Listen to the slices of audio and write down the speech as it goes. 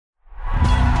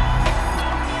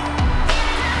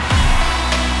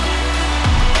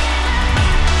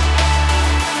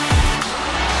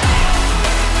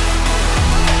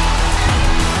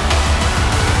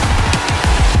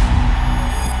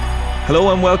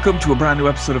Hello and welcome to a brand new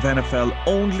episode of NFL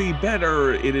Only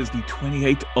Better. It is the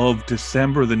 28th of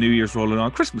December. The New Year's rolling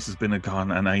on. Christmas has been and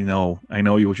gone, and I know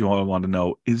you what you all want to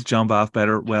know. Is John Bath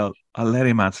better? Well, I'll let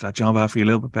him answer that. John Bath, are you a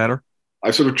little bit better?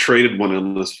 I've sort of traded one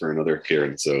illness for another,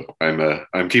 Kieran. So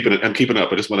I'm keeping it. I'm keeping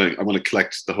up. I want to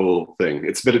collect the whole thing.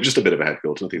 It's just a bit of a head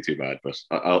cold, nothing too bad, but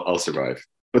I'll survive.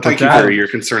 But thank you for your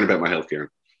concern about my health, Kieran.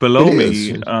 Below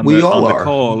me on the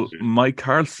call, Mike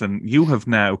Carlson, you have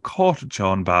now caught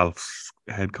John Bath's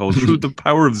head cold through the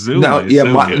power of Zoom.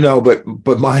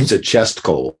 But mine's a chest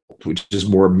cold, which is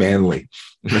more manly.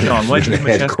 John, why do you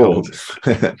head cold?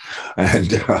 And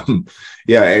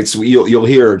it's you'll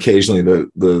hear occasionally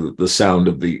the sound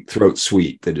of the throat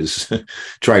sweet that is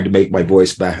trying to make my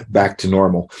voice back to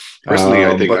normal. Personally,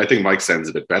 I think Mike sounds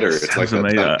a bit better. It's like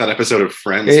that episode of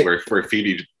Friends where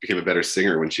Phoebe became a better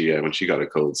singer when she got a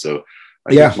cold. So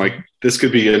I think, Mike, this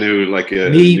could be a new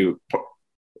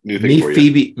new thing for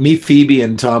you. Phoebe,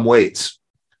 and Tom Waits.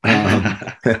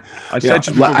 I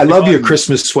love your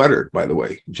Christmas sweater, by the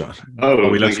way, John.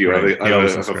 Oh, thank you. I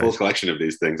have a full collection of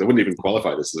these things. I wouldn't even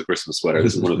qualify this as a Christmas sweater.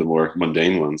 This is one of the more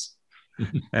mundane ones.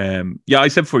 I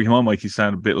said before you came on, Mike, you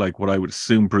sound a bit like what I would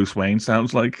assume Bruce Wayne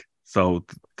sounds like. So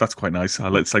that's quite nice.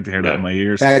 It's like to hear that in my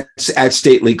ears. That's at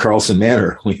stately Carlson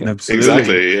Manor.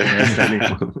 Exactly.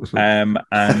 And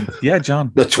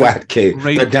John. The twat cave.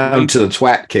 Down to the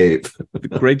twat cave.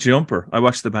 Great jumper. I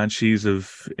watched the Banshees of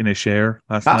Inisherin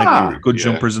last night. Good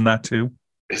jumpers in that too.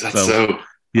 Is that so?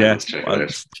 Yeah.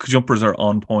 Jumpers are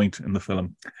on point in the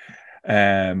film.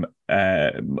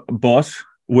 But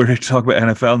we're here to talk about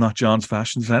NFL, not John's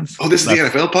fashion sense. Oh, this is the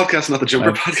NFL podcast, not the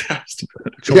Jumper podcast.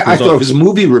 I thought it was a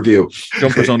movie review.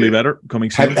 Jumpers Only Better, coming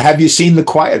soon. Have you seen The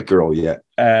Quiet Girl yet?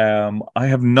 I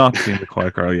have not seen The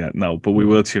Quiet Girl yet, no, but we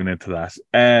will tune into that.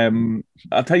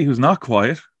 I'll tell you who's not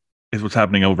quiet is what's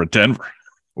happening over at Denver.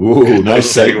 Ooh,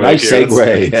 nice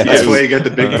segue. That's why you get the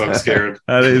big bucks, Karen.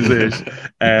 That is it.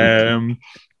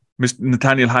 Mr.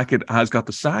 Nathaniel Hackett has got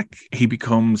the sack. He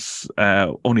becomes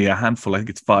only a handful, I think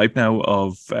it's 5 now,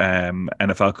 of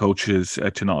NFL coaches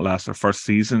to not last their first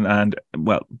season. And,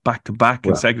 back-to-back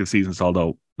consecutive seasons,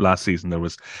 although last season there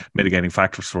was mitigating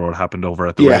factors for what happened over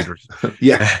at the Raiders.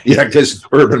 Because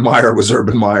Urban Meyer was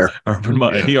Urban Meyer.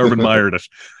 He Urban Meyered it.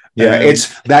 Yeah,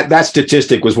 it's that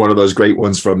statistic was one of those great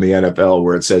ones from the NFL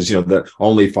where it says, that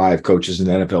only 5 coaches in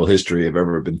NFL history have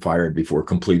ever been fired before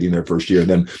completing their first year. And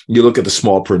then you look at the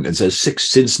small print and it says 6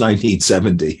 since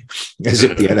 1970, as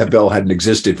if the NFL hadn't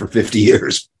existed for 50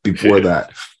 years before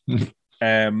that.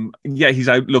 He's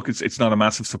out. Look, it's not a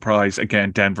massive surprise.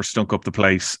 Again, Denver stunk up the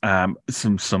place.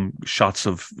 Some shots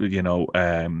of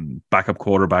backup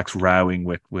quarterbacks rowing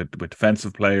with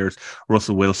defensive players.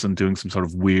 Russell Wilson doing some sort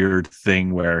of weird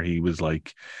thing where he was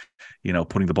like,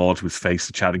 putting the ball to his face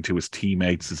and chatting to his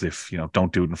teammates as if,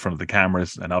 don't do it in front of the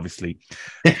cameras. And obviously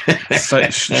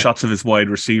shots of his wide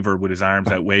receiver with his arms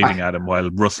out waving at him while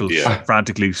Russell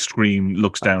frantically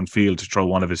looks downfield to throw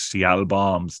one of his Seattle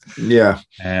bombs. Yeah.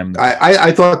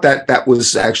 I thought that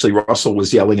was actually Russell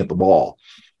was yelling at the ball.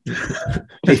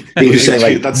 he was saying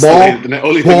like, that's ball, the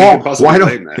only thing you can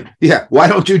possibly why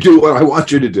don't you do what I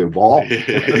want you to do, ball?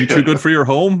 Are you too good for your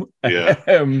home? Yeah.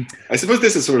 I suppose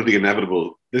this is sort of the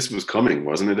inevitable. This was coming,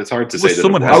 wasn't it? It's hard to say that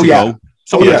someone has to go.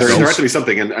 There has to be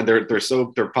something, and they're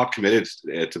pop committed,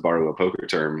 to borrow a poker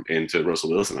term, into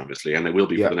Russell Wilson, obviously, and they will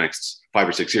be for the next 5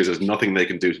 or 6 years. There's nothing they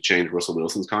can do to change Russell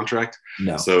Wilson's contract.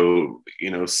 No. So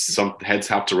some heads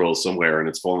have to roll somewhere, and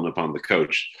it's fallen upon the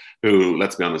coach, who,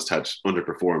 let's be honest, had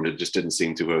underperformed. It just didn't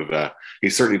seem to have. He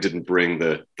certainly didn't bring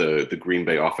the Green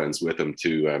Bay offense with him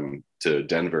to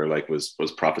Denver, like was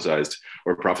prophesied,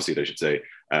 I should say.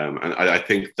 And I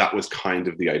think that was kind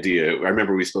of the idea. I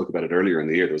remember we spoke about it earlier in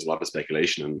the year. There was a lot of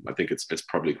speculation, and I think it's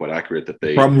probably quite accurate that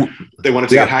they wanted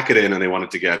to get Hackett in, and they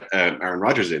wanted to get Aaron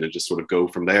Rodgers in, and just sort of go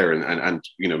from there and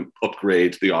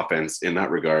upgrade the offense in that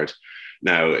regard.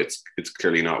 Now it's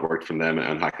clearly not worked from them,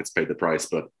 and Hackett's paid the price.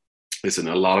 But listen,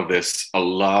 a lot of this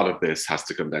has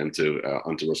to come down to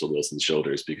onto Russell Wilson's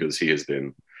shoulders, because he has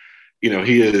been,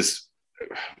 he is.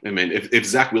 I mean, if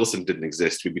Zach Wilson didn't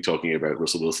exist, we'd be talking about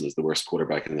Russell Wilson as the worst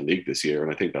quarterback in the league this year,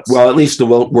 and I think that's at least the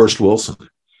worst Wilson.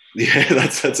 Yeah,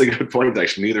 that's a good point.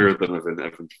 Actually, neither of them have been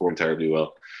performed terribly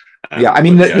well.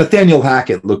 Nathaniel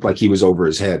Hackett looked like he was over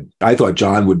his head. I thought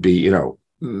John would be,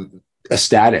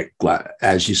 ecstatic,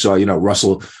 as you saw.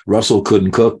 Russell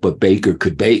couldn't cook, but Baker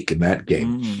could bake in that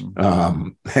game.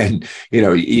 And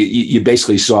you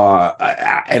basically saw,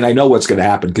 and I know what's going to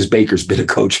happen because Baker's been a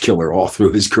coach killer all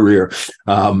through his career.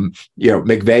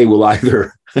 McVay will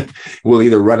either will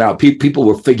either run out. People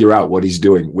will figure out what he's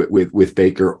doing with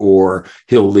Baker, or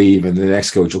he'll leave and the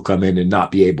next coach will come in and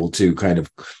not be able to kind of,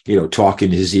 talk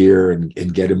in his ear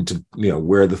and get him to,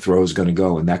 where the throw is going to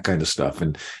go and that kind of stuff.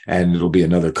 And it'll be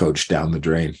another coach down the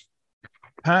drain.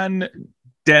 Can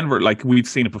Denver, like we've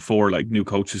seen it before, like new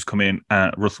coaches come in.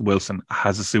 Russell Wilson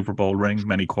has a Super Bowl ring.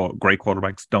 Many great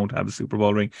quarterbacks don't have a Super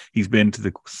Bowl ring. He's been to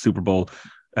the Super Bowl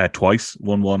twice,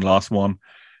 won one, lost one.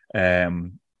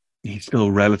 He's still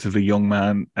a relatively young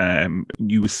man.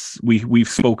 We've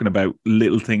spoken about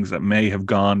little things that may have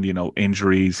gone,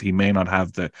 injuries. He may not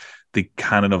have the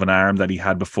cannon of an arm that he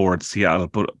had before at Seattle,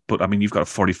 but I mean, you've got a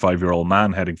 45-year-old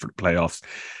man heading for the playoffs.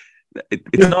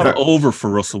 It's not over for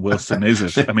Russell Wilson, is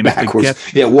it? I mean, backwards. A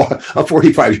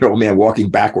 45-year-old man walking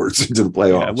backwarrs into the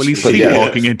playoffs. Yeah, well, he's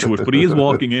walking into it, but he is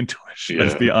walking into it.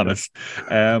 Let's be honest.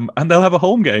 And they'll have a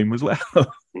home game as well.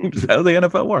 That's how the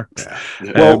NFL works.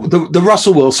 Yeah. Well, the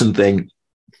Russell Wilson thing,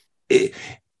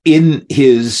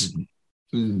 he's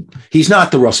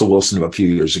not the Russell Wilson of a few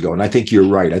years ago, and I think you're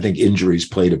right. I think injuries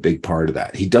played a big part of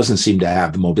that. He doesn't seem to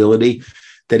have the mobility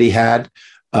that he had.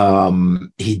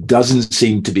 He doesn't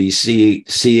seem to be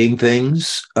seeing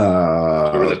things.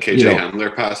 Remember that KJ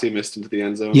Hamler pass he missed into the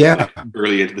end zone? Yeah,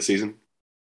 early into the season.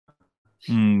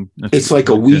 It's like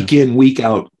a week in, week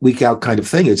out kind of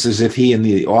thing. It's as if he and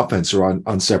the offense are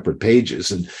on separate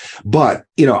pages. But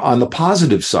on the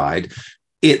positive side,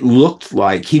 it looked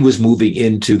like he was moving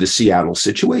into the Seattle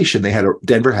situation.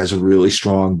 Denver has a really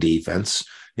strong defense.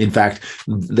 In fact,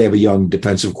 they have a young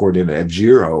defensive coordinator,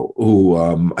 Evgiro,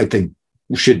 who I think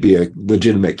should be a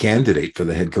legitimate candidate for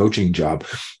the head coaching job.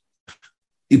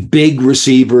 Big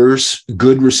receivers,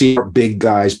 good receiver, big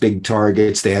guys, big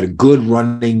targets. They had a good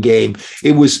running game.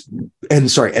 And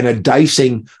a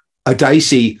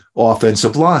dicey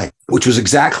offensive line, which was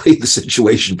exactly the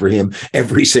situation for him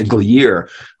every single year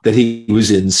that he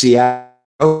was in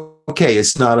Seattle. Okay,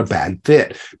 it's not a bad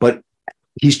fit, but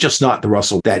he's just not the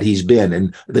Russell that he's been.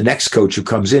 And the next coach who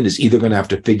comes in is either going to have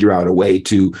to figure out a way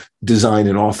to design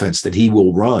an offense that he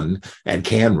will run and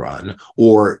can run,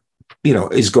 or,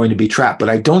 is going to be trapped. But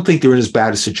I don't think they're in as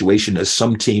bad a situation as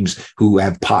some teams who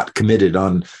have pot committed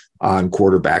on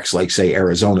quarterbacks, like, say,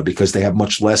 Arizona, because they have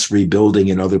much less rebuilding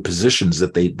in other positions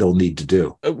that they'll need to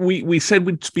do. We said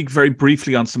we'd speak very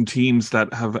briefly on some teams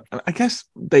that have, I guess,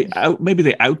 maybe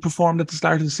they outperformed at the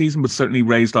start of the season, but certainly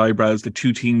raised eyebrows. The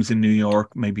two teams in New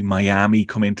York, maybe Miami,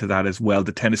 come into that as well.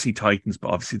 The Tennessee Titans,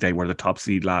 but obviously they were the top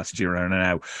seed last year and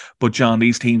now. But John,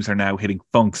 these teams are now hitting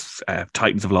funks.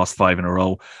 Titans have lost 5 in a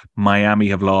row. Miami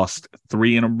have lost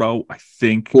 3 in a row, I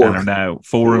think, 4. and are now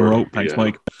 4 in a row. Thanks,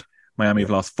 Mike. Miami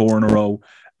have lost 4 in a row.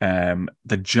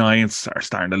 The Giants are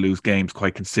starting to lose games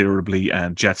quite considerably,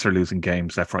 and Jets are losing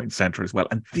games left, right, and center as well.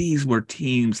 And these were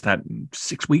teams that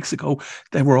 6 weeks ago,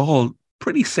 they were all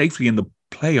pretty safely in the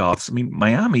playoffs. I mean,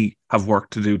 Miami have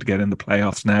work to do to get in the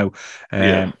playoffs now.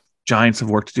 Giants have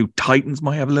work to do. Titans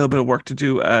might have a little bit of work to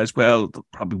do as well. They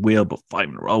probably will, but 5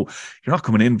 in a row. You're not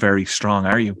coming in very strong,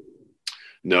 are you?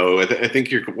 No, I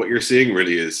think what you're seeing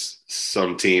really is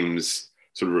some teams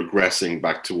sort of regressing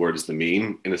back towards the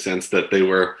mean, in a sense that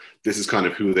this is kind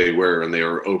of who they were, and they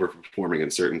were overperforming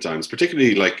in certain times,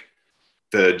 particularly like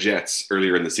the Jets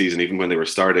earlier in the season, even when they were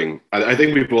starting. I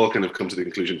think we've all kind of come to the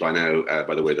conclusion by now,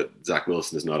 by the way, that Zach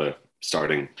Wilson is not a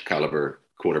starting caliber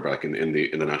quarterback in the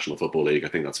National Football League. I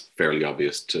think that's fairly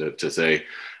obvious to say.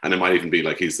 And it might even be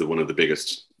like he's one of the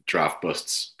biggest draft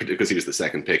busts, because he was the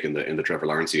second pick in the Trevor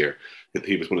Lawrence year.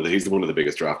 He's one of the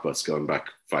biggest draft busts going back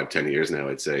 5-10 years now.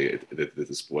 I'd say this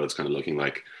is what it's kind of looking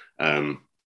like.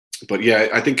 But yeah,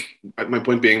 I think my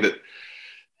point being that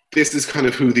this is kind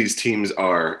of who these teams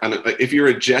are. And if you're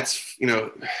a Jets,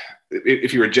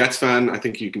 if you're a Jets fan, I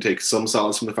think you can take some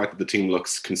solace from the fact that the team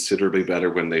looks considerably better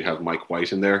when they have Mike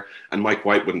White in there. And Mike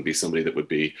White wouldn't be somebody that would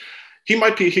be.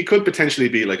 He could potentially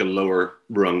be like a lower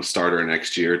rung starter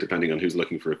next year, depending on who's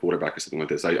looking for a quarterback or something like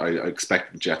this. I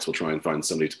expect the Jets will try and find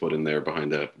somebody to put in there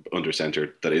behind the under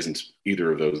center that isn't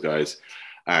either of those guys.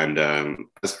 And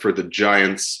as for the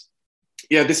Giants,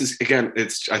 yeah, this is, again,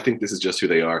 I think this is just who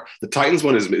they are. The Titans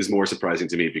one is more surprising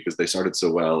to me because they started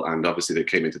so well, and obviously they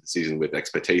came into the season with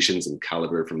expectations and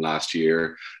caliber from last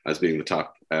year as being the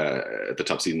top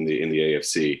seed in the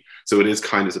AFC. So it is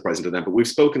kind of surprising to them. But we've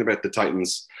spoken about the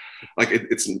Titans. Like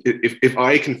if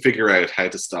I can figure out how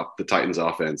to stop the Titans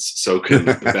offense, so can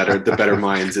the better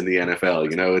minds in the NFL.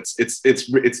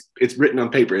 It's written on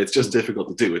paper. It's just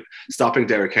difficult to do it. Stopping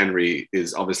Derrick Henry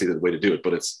is obviously the way to do it,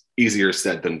 but it's easier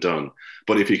said than done.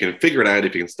 But if you can figure it out,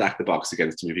 if you can stack the box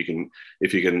against him,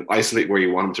 if you can isolate where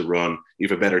you want him to run, you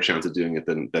have a better chance of doing it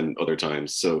than other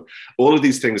times. So all of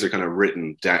these things are kind of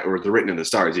written down, or they're written in the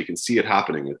stars. You can see it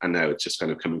happening, and now it's just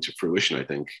kind of coming to fruition, I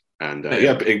think. And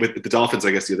with the Dolphins,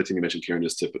 I guess the other thing you mentioned, Kieran,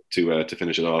 just to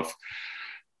finish it off.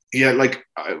 Yeah, like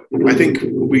I think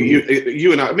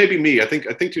you and I, maybe me, I think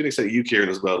to an extent you, Kieran,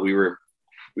 as well. We were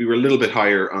a little bit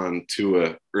higher on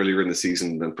Tua earlier in the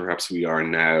season than perhaps we are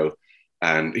now.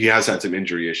 And he has had some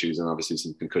injury issues and obviously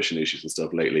some concussion issues and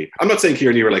stuff lately. I'm not saying,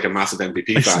 Kieran, you were like a massive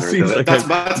MVP fan. That's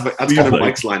kind of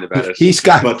Mike's line about it. He's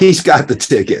got the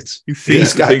tickets.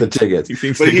 He's got the tickets.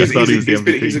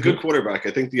 He's a good quarterback.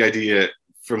 I think the idea,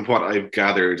 from what I've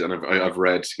gathered and I've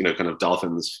read, kind of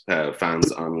Dolphins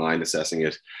fans online assessing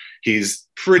it, he's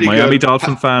pretty Miami good.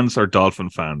 Dolphin fans or Dolphin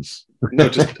fans? No,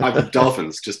 just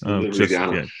Dolphins, just the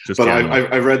animal. But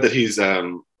I've read that he's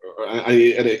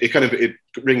it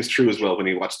rings true as well when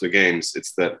you watch the games.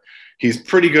 It's that he's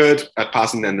pretty good at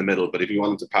passing down the middle, but if you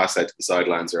want him to pass out to the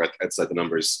sidelines or outside the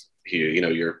numbers,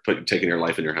 you're taking your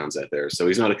life in your hands out there. So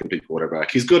he's not a complete quarterback.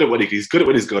 He's good at what he's good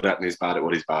at, and he's bad at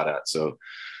what he's bad at. So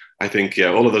I think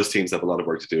all of those teams have a lot of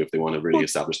work to do if they want to really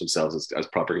establish themselves as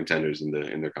proper contenders in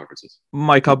their conferences.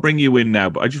 Mike, I'll bring you in now,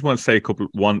 but I just want to say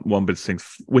one bit of things.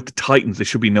 With the Titans, it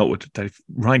should be noted that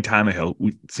Ryan Tannehill,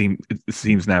 it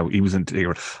seems now he was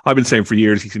integral. I've been saying for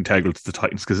years he's integral to the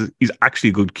Titans because he's actually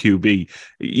a good QB.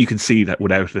 You can see that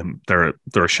without him, they're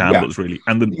a shambles, really.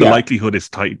 And the likelihood is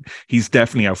tight. He's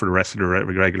definitely out for the rest of the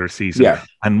regular season. Yeah.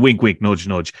 And wink, wink, nudge,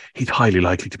 nudge. He's highly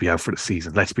likely to be out for the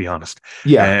season. Let's be honest.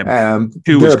 Yeah.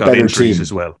 Tua's got injuries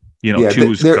as well.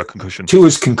 Tua's got concussion.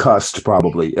 Tua's concussed,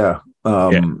 probably. Yeah.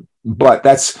 But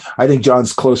I think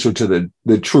John's closer to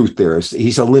the truth there.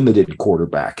 He's a limited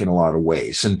quarterback in a lot of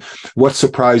ways. And what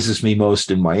surprises me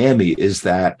most in Miami is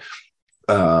that,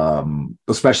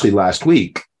 especially last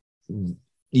week,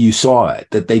 you saw it,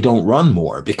 that they don't run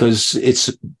more because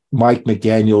it's Mike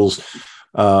McDaniel's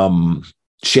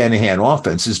Shanahan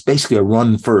offense is basically a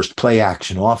run first play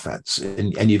action offense.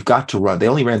 And you've got to run. They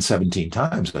only ran 17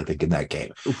 times, I think, in that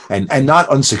game. And not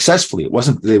unsuccessfully. It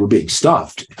wasn't that they were being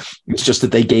stuffed. It's just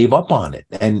that they gave up on it.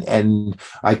 And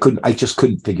I just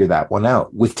couldn't figure that one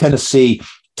out. With Tennessee,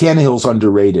 Tannehill's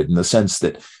underrated in the sense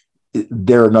that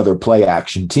they're another play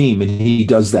action team, and he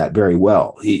does that very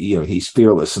well. He's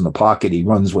fearless in the pocket. He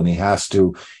runs when he has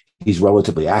to. He's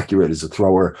relatively accurate as a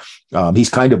thrower. He's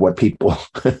kind of what people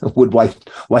would like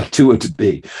Tua to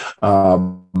be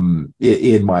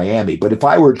in Miami. But if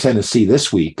I were Tennessee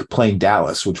this week playing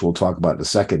Dallas, which we'll talk about in a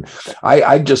second,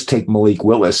 I'd just take Malik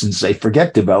Willis and say,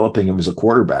 forget developing him as a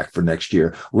quarterback for next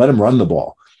year. Let him run the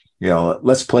ball.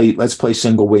 Let's play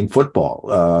single wing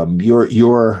football.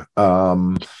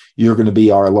 You're going to be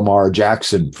our Lamar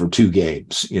Jackson for 2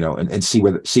 games, and see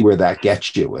where that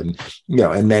gets you. And,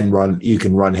 and then you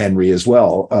can run Henry as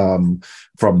well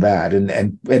from that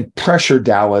and pressure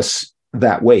Dallas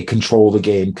that way, control the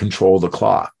game, control the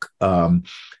clock.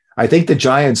 I think the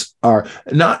Giants are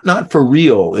not for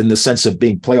real in the sense of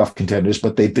being playoff contenders,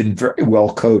 but they've been very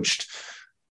well coached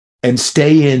and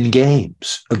stay in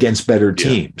games against better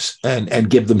teams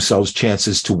and give themselves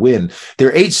chances to win.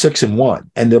 They're 8-6-1,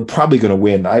 and they're probably going to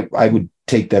win. I would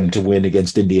take them to win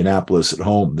against Indianapolis at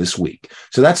home this week.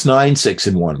 So that's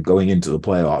 9-6-1 going into the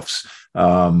playoffs.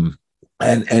 And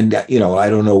I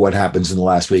don't know what happens in the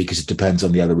last week because it depends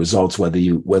on the other results, whether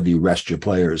you rest your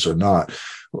players or not.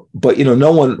 But,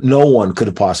 no one could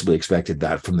have possibly expected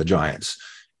that from the Giants.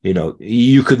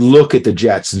 You could look at the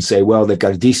Jets and say, well, they've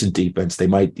got a decent defense. They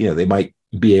might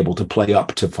be able to play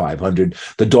up to 500.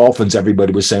 The Dolphins,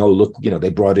 everybody was saying, oh, look,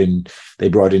 they brought in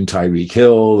Tyreek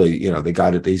Hill. They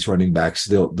got it. These running backs,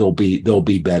 they'll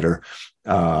be better.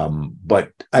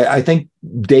 But I think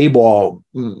Daboll,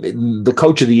 the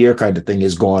coach of the year kind of thing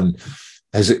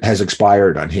has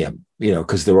expired on him.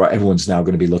 Because everyone's now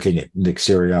going to be looking at Nick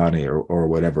Sirianni or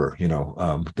whatever,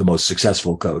 the most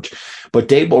successful coach. But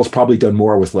Daboll's probably done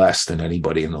more with less than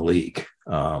anybody in the league.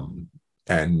 And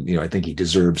I think he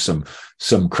deserves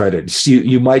some credit.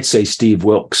 You might say Steve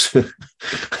Wilkes,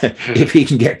 if he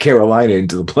can get Carolina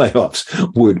into the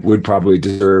playoffs, would probably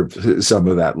deserve some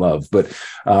of that love. But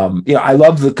I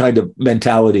love the kind of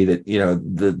mentality that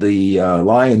the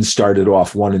Lions started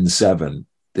off 1-7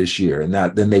 this year, and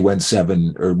then they went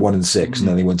 1-6, and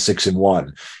then they went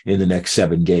 6-1 in the next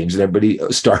 7 games, and everybody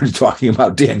started talking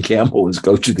about Dan Campbell as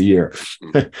coach of the year.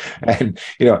 And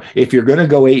if you're going to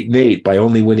go 8-8 by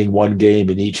only winning 1 game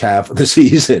in each half of the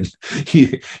season,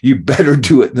 you better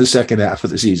do it in the second half of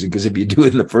the season, because if you do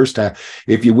it in the first half,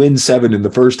 if you win 7 in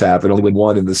the first half and only win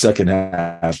 1 in the second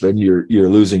half, then you're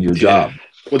losing your job.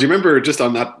 Well, do you remember, just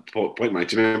on that point, Mike,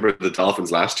 do you remember the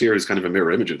Dolphins last year is kind of a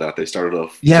mirror image of that? They started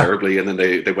off terribly, and then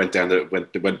they went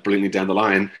brilliantly down the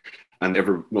line. And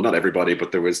not everybody,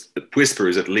 but there was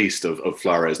whispers at least of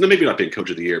Flores. Now, maybe not being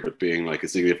coach of the year, but being like a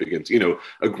significant,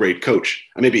 a great coach.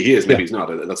 And maybe he is, maybe he's not.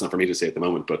 That's not for me to say at the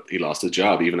moment, but he lost his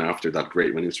job even after that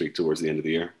great winning streak towards the end of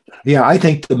the year. Yeah, I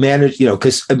think the manager,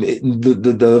 because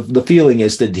the feeling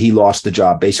is that he lost the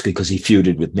job basically because he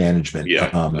feuded with management,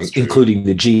 including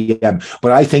the GM.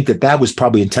 But I think that was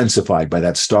probably intensified by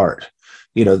that start.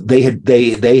 They had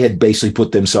basically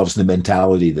put themselves in the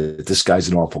mentality that this guy's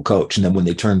an awful coach. And then when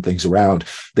they turned things around,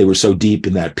 they were so deep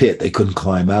in that pit, they couldn't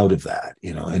climb out of that,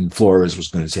 and Flores was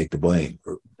going to take the blame.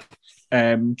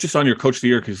 Just on your coach of the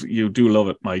year, because you do love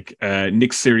it, Mike,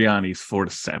 Nick Sirianni's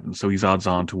 4-7, so he's odds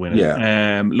on to win it.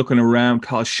 Yeah. Looking around,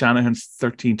 Kyle Shanahan's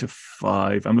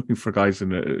 13-5. I'm looking for guys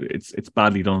it's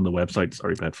badly done on the website.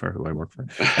 Sorry, Bedford, who I work for.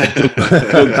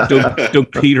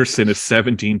 Doug Peterson is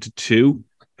 17-2.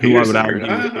 Who I would argue,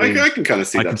 I can kind of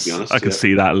see that. To be honest, I can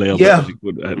see that a little bit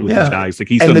with the Jags.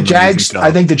 Like and the Jags,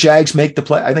 I think the Jags make the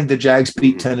play. I think the Jags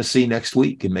beat Tennessee next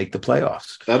week and make the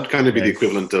playoffs. That'd kind of be the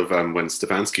equivalent of when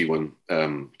Stefanski won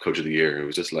Coach of the Year. It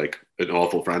was just like an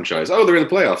awful franchise. Oh, they're in the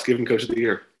playoffs. Give them Coach of the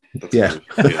Year. Yeah.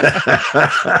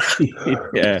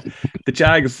 The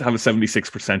Jags have a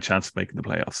 76% chance of making the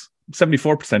playoffs.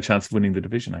 74% chance of winning the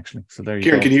division, actually. So there you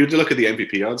Kieran, go. Can you look at the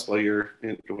MVP odds while you're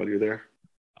there?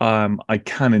 I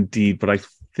can indeed, but I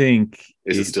think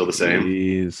is it still the same? It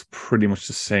is pretty much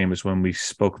the same as when we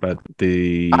spoke about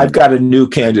the. I've got a new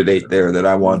candidate there that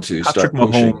I want to Patrick start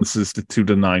pushing. Mahomes is the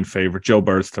 2-9 favorite. Joe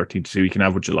Burrow's 13-2. You can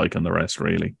have what you like on the rest,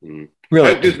 really.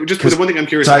 Really, just the one thing I'm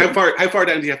curious: how far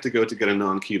down do you have to go to get a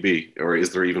non-QB, or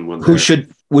is there even one?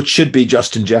 Which should be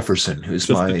Justin Jefferson, who's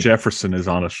Jefferson is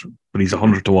on it, but he's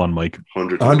 100-1, Mike.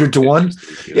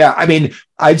 100-1. Yeah, I mean,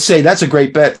 I'd say that's a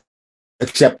great bet.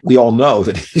 Except we all know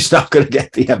that he's not going to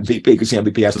get the MVP because the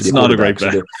MVP has to be. It's not a great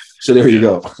bet. So there you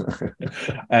go.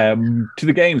 To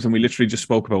the games, and we literally just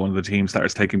spoke about one of the teams that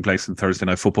is taking place in Thursday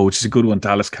Night Football, which is a good one.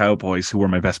 Dallas Cowboys, who were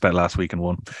my best bet last week and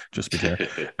won, just to be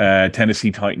clear.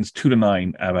 Tennessee Titans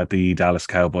 2-9 about the Dallas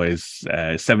Cowboys,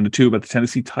 7-2 about the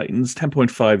Tennessee Titans,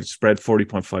 10.5 spread,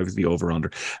 40.5 is the over/under.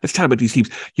 Let's talk about these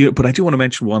teams. But I do want to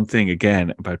mention one thing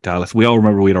again about Dallas. We all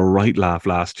remember we had a right laugh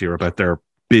last year about their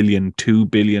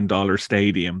 $2 billion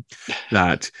stadium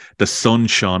that the sun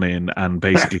shone in and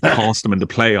basically cost them in the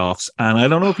playoffs. And I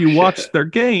don't know if you watched their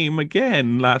game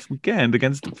again last weekend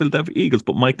against the Philadelphia Eagles,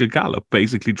 but Michael Gallup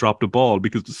basically dropped a ball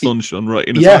because the sun shone right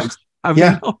in his eyes. Have you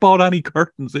not bought any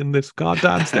curtains in this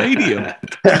goddamn stadium?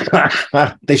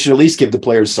 They should at least give the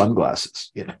players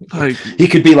sunglasses. He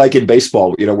could be like in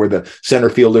baseball, where the center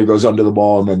fielder goes under the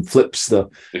ball and then flips the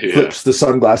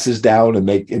sunglasses down and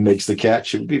makes the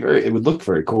catch. It would look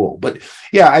very cool. But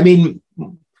yeah, I mean,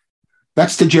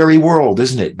 that's the Jerry world,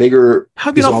 isn't it? Bigger.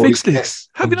 Have you not fixed this?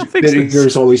 Bigger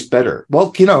is always better.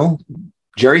 Well,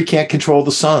 Jerry can't control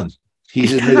the sun.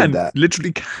 He's admitted that.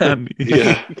 Literally can.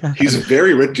 Yeah. He's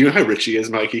very rich. Do you know how rich he is,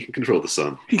 Mike? He can control the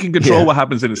sun. He can control what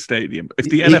happens in a stadium. If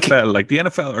the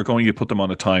NFL are going to put them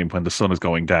on a time when the sun is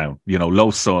going down,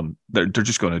 low sun, they're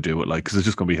just going to do it, because it's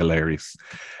just going to be hilarious.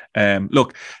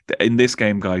 Look, in this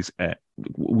game, guys,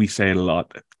 we say it a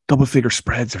lot. Double-figure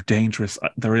spreads are dangerous.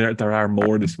 There are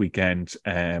more this weekend.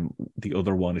 The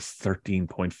other one is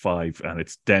 13.5, and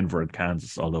it's Denver and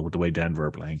Kansas, although with the way Denver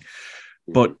are playing.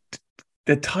 But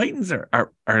the Titans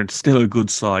are still a good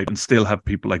side and still have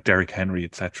people like Derrick Henry,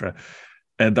 etc.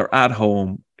 And they're at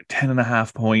home,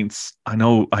 10.5 points. I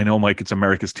know, Mike, it's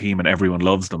America's team and everyone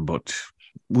loves them, but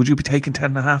would you be taking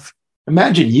 10.5?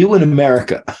 Imagine you in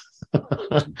America.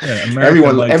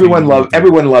 Everyone loves them.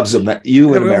 Everyone wants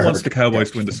the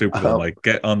Cowboys to win the Super Bowl. Mike,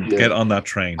 get on that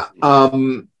train.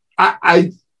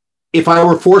 If I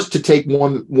were forced to take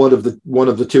one of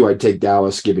the two, I'd take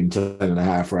Dallas giving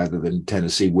 10.5 rather than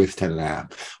Tennessee with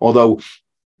 10.5. Although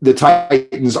the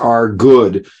Titans are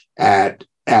good at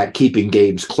keeping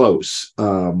games close.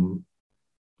 But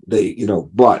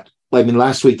I mean,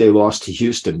 last week they lost to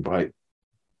Houston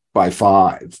by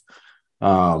 5.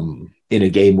 In a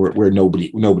game where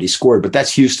nobody scored, but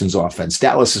that's Houston's offense.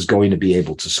 Dallas is going to be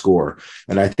able to score,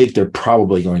 and I think they're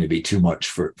probably going to be too much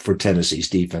for Tennessee's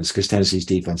defense, because Tennessee's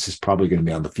defense is probably going to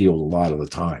be on the field a lot of the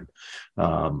time.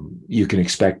 You can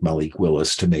expect Malik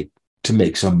Willis to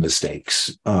make some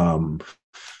mistakes.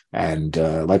 And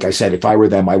like I said, if I were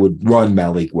them, I would run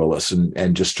Malik Willis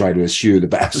and just try to eschew the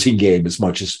passing game as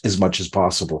much as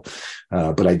possible.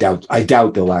 But I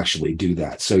doubt they'll actually do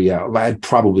that. So yeah, I'd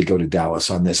probably go to Dallas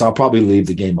on this. I'll probably leave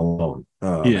the game alone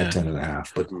at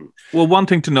 10.5. But one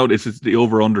thing to note is the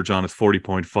over/under, John, is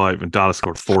 40.5, and Dallas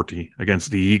scored 40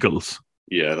 against the Eagles.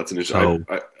 Yeah, that's an So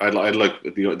interesting. I'd like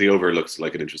the over looks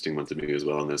like an interesting one to me as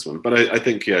well on this one. But I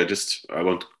think I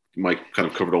won't. Mike kind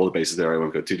of covered all the bases there. I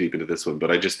won't go too deep into this one. But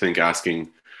I just think asking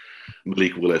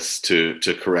Malik Willis to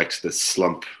correct this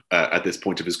slump at this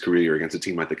point of his career against a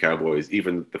team like the Cowboys,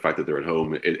 even the fact that they're at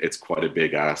home, it's quite a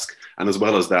big ask. And as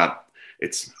well as that,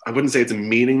 I wouldn't say it's a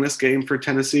meaningless game for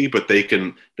Tennessee, but they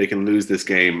can lose this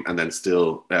game and then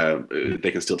still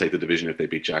they can still take the division if they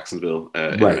beat Jacksonville.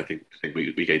 Right. I think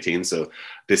week 18. So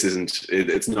this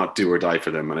it's not do or die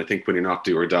for them. And I think when you're not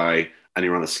do or die and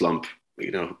you're on a slump,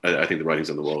 I think the writing's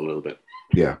on the wall a little bit.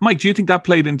 Yeah. Mike, do you think that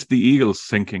played into the Eagles'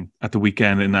 thinking at the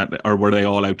weekend in that, or were they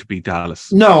all out to beat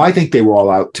Dallas? No, I think they were all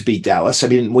out to beat Dallas. I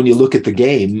mean, when you look at the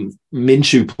game,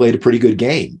 Minshew played a pretty good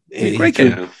game. Great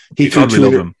game. We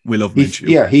love him. We love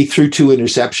Minshew. He threw 2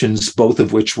 interceptions, both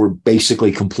of which were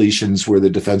basically completions where the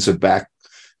defensive back,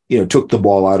 took the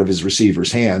ball out of his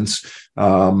receiver's hands.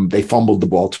 They fumbled the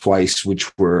ball twice,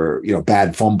 which were,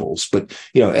 bad fumbles. But,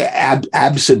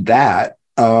 absent that,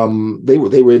 they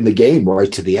were in the game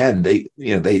right to the end. They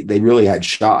really had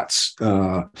shots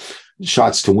to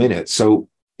win it. So,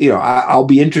 I'll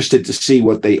be interested to see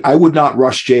I would not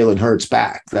rush Jalen Hurts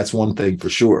back. That's one thing for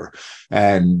sure.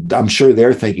 And I'm sure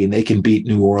they're thinking they can beat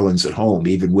New Orleans at home,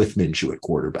 even with Minshew at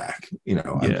quarterback.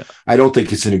 I don't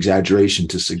think it's an exaggeration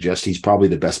to suggest he's probably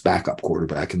the best backup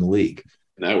quarterback in the league.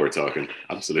 Now we're talking.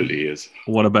 Absolutely he is.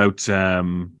 What about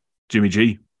Jimmy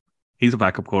G? He's a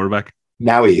backup quarterback.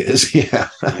 Now he is, yeah.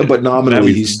 But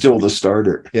nominally, he's still the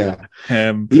starter. Yeah.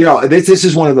 This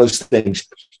is one of those things.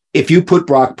 If you put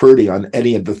Brock Purdy on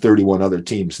any of the 31 other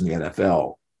teams in the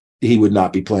NFL, he would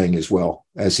not be playing as well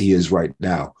as he is right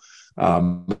now.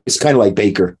 It's kind of like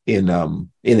Baker in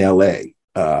LA,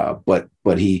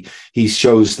 but he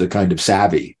shows the kind of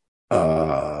savvy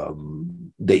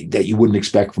that you wouldn't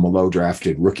expect from a low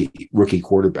drafted rookie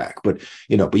quarterback. But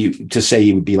to say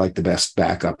he would be like the best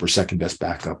backup or second best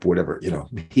backup, whatever,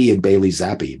 he and Bailey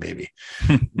Zappi maybe.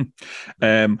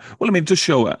 Just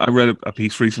show. I read a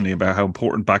piece recently about how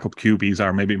important backup QBs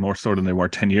are, maybe more so than they were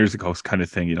 10 years ago. Kind of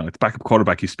thing. It's backup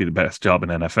quarterback used to be the best job in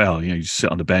NFL. You just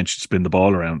sit on the bench, spin the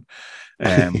ball around.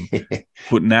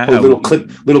 But now a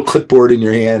little clipboard in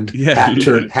your hand, yeah,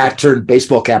 hat turned,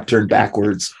 baseball cap turned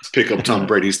backwards. Pick up Tom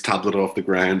Brady's tablet off the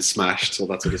ground, smashed, all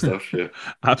that sort of stuff. Yeah,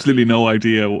 absolutely no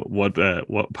idea what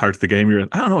part of the game you're in.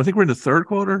 I don't know. I think we're in the third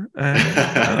quarter.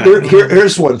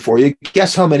 Here's one for you.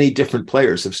 Guess how many different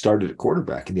players have started at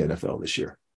quarterback in the NFL this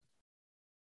year?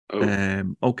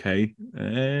 Okay.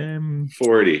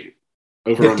 40.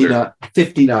 Over 59. under.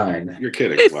 59. You're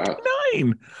kidding. 59.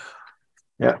 Wow.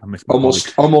 Yeah,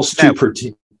 almost 2 per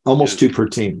team. Almost 2 per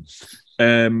team.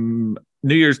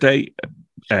 New Year's Day,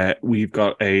 we've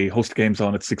got a host of games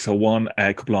on at 6:01,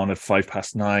 a couple on at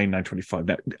 9:05, 9:25.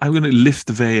 Now, I'm going to lift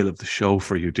the veil of the show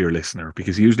for you, dear listener,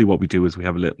 because usually what we do is we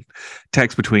have a little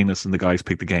text between us and the guys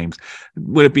pick the games.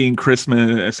 With it being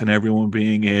Christmas and everyone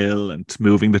being ill and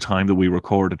moving the time that we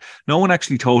recorded, no one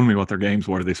actually told me what their games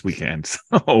were this weekend.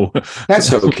 So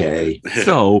that's okay.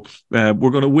 So we're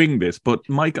going to wing this. But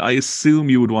Mike, I assume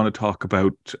you would want to talk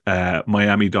about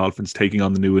Miami Dolphins taking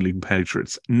on the New England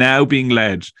Patriots, now being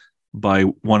led by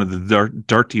one of the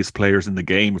dirtiest players in the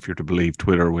game, if you're to believe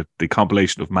Twitter, with the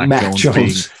compilation of Mac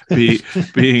Jones.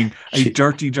 being a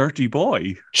dirty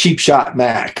boy. Cheap shot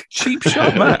Mac.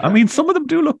 I mean, some of them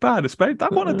do look bad, especially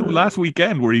that one at the last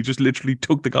weekend where he just literally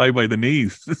took the guy by the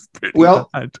knees.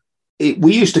 Bad.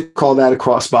 We used to call that a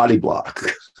crossbody block,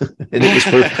 and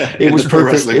it was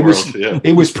perfect.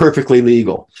 It was perfectly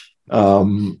legal.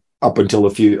 Up until a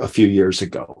few years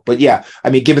ago. But yeah, I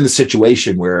mean, given the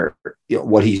situation where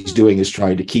what he's doing is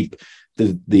trying to keep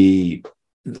the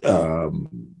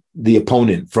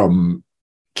opponent from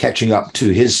catching up to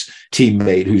his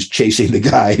teammate who's chasing the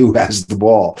guy who has the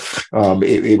ball,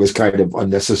 it was kind of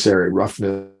unnecessary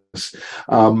roughness.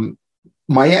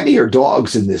 Miami are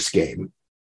dogs in this game,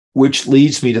 which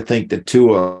leads me to think that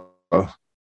Tua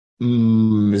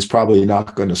is probably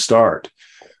not going to start.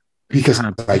 Because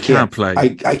I can't play.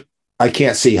 I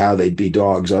can't see how they'd be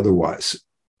dogs otherwise.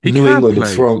 New England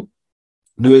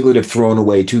have thrown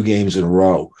away 2 games in a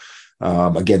row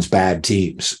against bad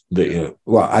teams.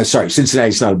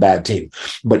 Cincinnati's not a bad team,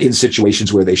 but in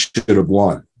situations where they should have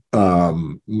won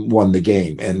the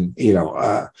game. And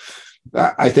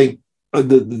I think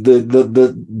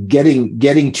the getting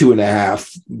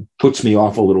 2.5 puts me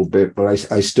off a little bit, but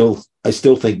I still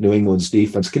think New England's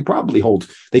defense can probably hold.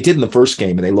 They did in the first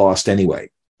game and they lost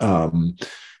anyway.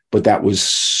 But that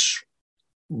was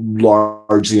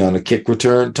largely on a kick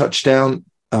return touchdown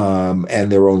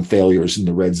and their own failures in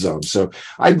the red zone. So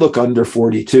I'd look under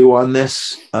 42 on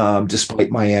this, despite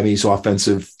Miami's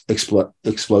offensive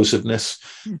explosiveness.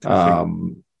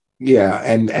 Interesting. Yeah,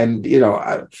 and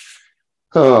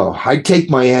I'd take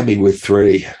Miami with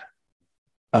 3.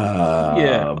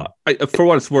 Yeah, for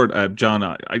what it's worth, John,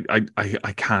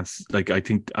 I can't, like, I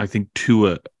think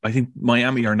Tua, I think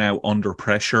Miami are now under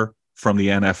pressure from the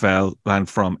NFL and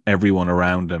from everyone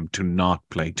around them to not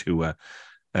play Tua,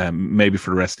 maybe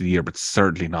for the rest of the year, but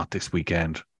certainly not this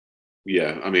weekend.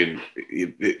 Yeah, I mean,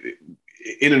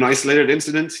 in an isolated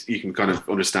incident, you can kind of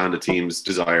understand a team's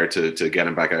desire to get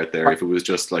him back out there. If it was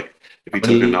just like if he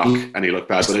took a knock and he looked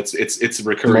bad, but it's a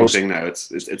recurring thing now.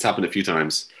 It's happened a few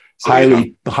times. So,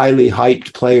 highly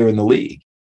hyped player in the league.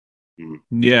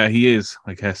 Yeah, he is,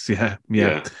 I guess.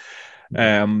 Yeah.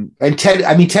 And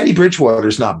Teddy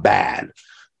Bridgewater's not bad.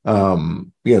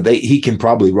 He can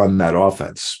probably run that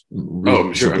offense.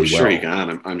 I'm sure he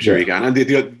can. I'm sure he can. And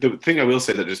the thing I will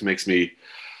say that just makes me,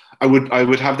 I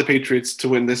would have the Patriots to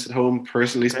win this at home,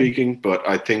 personally speaking, but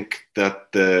I think that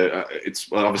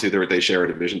obviously they share a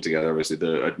division together. Obviously,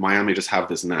 the Miami just have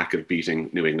this knack of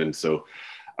beating New England, so.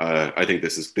 I think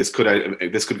this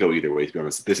could go either way. To be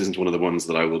honest, this isn't one of the ones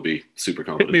that I will be super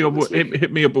confident.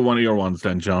 Hit me up with one of your ones,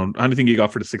 then, John. Anything you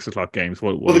got for the 6 o'clock games?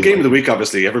 Well, the game of the week,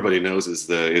 obviously, everybody knows is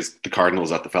the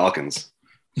Cardinals at the Falcons.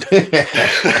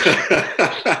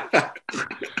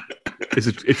 Is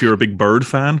it if you're a big bird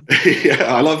fan? Yeah,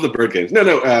 I love the bird games.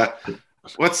 No.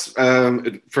 What's for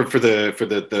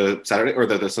the Saturday or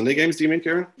the Sunday games? Do you mean,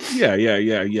 Kieran? Yeah.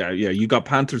 You got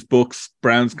Panthers, Bucks,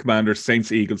 Browns, Commanders,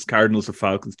 Saints, Eagles, Cardinals, and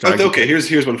Falcons. Okay,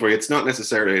 here's one for you. It's not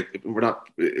necessarily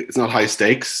it's not high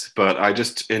stakes, but I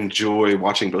just enjoy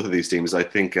watching both of these teams. I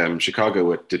think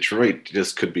Chicago at Detroit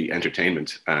just could be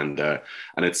entertainment, and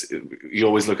it's, you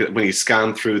always look at when you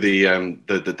scan through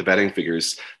the betting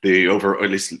figures, the over, or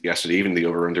at least yesterday, even the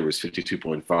over under was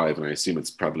 52.5, and I assume it's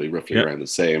probably roughly around the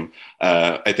same.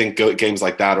 I think games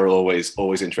like that are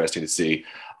always interesting to see.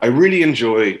 I really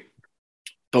enjoy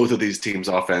both of these teams'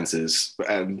 offenses,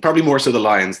 and probably more so the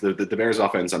Lions. The Bears'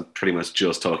 offense, I'm pretty much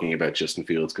just talking about Justin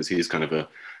Fields, because he's I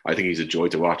think he's a joy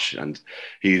to watch, and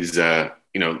he's the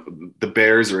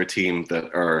Bears are a team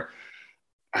that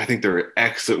I think they're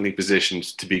excellently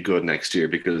positioned to be good next year,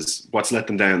 because what's let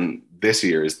them down this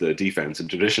year is the defense, and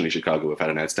traditionally Chicago have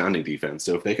had an outstanding defense.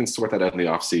 So if they can sort that out in the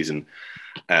offseason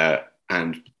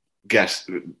and get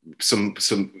some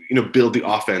build the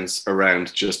offense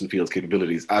around Justin Fields'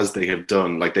 capabilities, as they have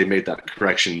done, like they made that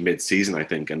correction mid-season, I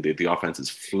think, and the offense has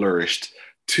flourished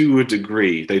to a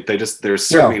degree. They're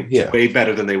certainly way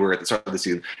better than they were at the start of the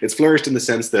season. It's flourished in the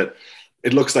sense that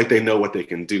it looks like they know what they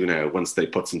can do now once they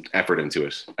put some effort into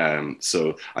it.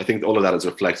 So I think all of that is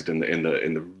reflected in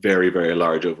the very, very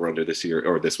large over-under this year,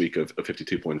 or this week, of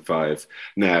 52.5.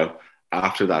 Now,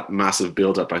 after that massive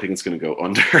build-up, I think it's going to go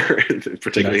under,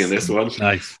 particularly in this one.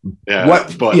 Nice. Yeah.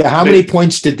 How many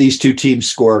points did these two teams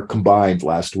score combined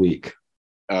last week?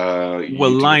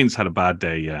 Lions had a bad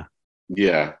day, yeah.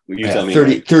 Yeah. You tell me.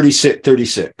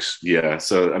 36. Yeah.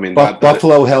 So, I mean...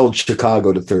 Buffalo held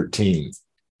Chicago to 13.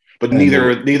 But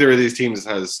neither of these teams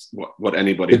has what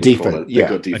anybody would call a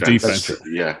good defense. Defense.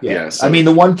 Yeah. So, I mean,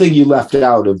 the one thing you left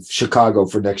out of Chicago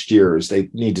for next year is they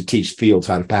need to teach Fields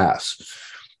how to pass.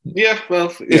 Yeah,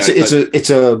 well, it's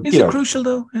crucial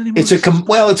though. It's a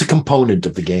component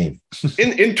of the game.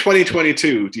 In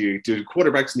 2022, do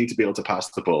quarterbacks need to be able to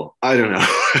pass the ball? I don't know.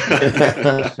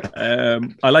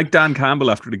 I like Dan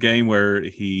Campbell after the game, where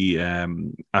he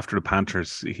after the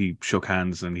Panthers, he shook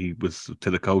hands and he was to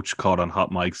the coach, caught on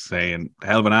hot mics, saying,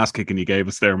 "Hell of an ass kicking you gave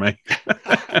us there, mate."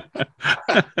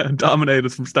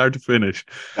 Dominated from start to finish.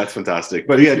 That's fantastic.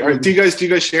 But yeah, do you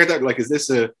guys share that? Like, is this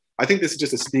I think this is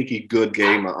just a sneaky good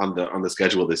game on the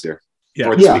schedule this year.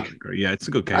 Yeah, it's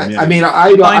a good game. I mean,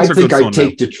 I think I'd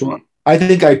take Detroit. I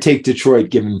think I'd take Detroit,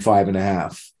 given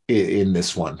 5.5 in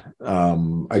this one.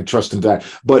 I trust in that.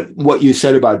 But what you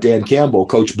said about Dan Campbell,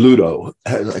 Coach Bluto,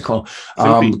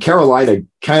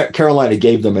 Carolina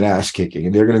gave them an ass kicking,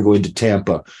 and they're going to go into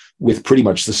Tampa with pretty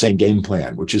much the same game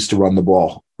plan, which is to run the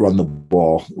ball,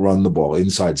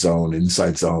 inside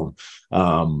zone.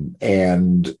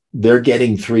 And they're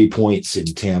getting 3 points in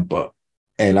Tampa.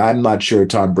 And I'm not sure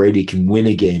Tom Brady can win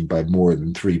a game by more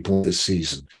than 3 points this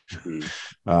season.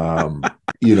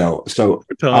 So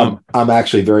I'm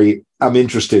actually I'm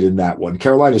interested in that one.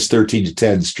 Carolina's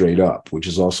 13-10 straight up, which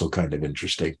is also kind of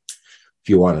interesting if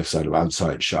you want a sort of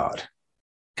outside shot.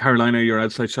 Carolina, your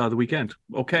outside shot of the weekend.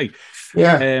 Okay.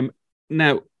 Yeah.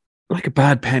 Now, like a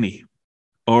bad penny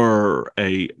or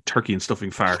a turkey and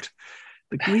stuffing fart,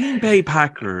 the Green Bay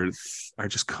Packers are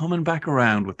just coming back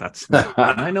around with that smell.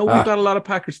 And I know we've got a lot of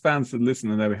Packers fans that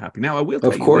listen and they'll be happy. Now, I will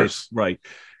tell you this, right,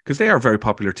 because they are a very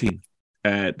popular team.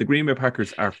 the Green Bay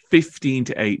Packers are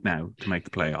 15-8 now to make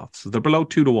the playoffs. So they're below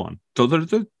 2-1. So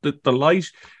the light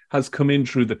has come in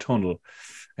through the tunnel.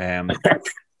 And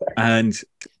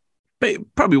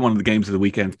probably one of the games of the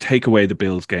weekend, take away the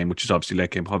Bills game, which is obviously late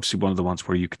game, obviously one of the ones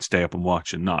where you could stay up and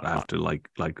watch and not have to like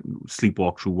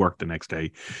sleepwalk through work the next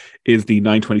day, is the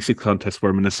 9:26 contest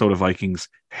where Minnesota Vikings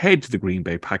head to the Green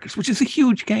Bay Packers, which is a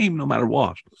huge game no matter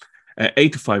what.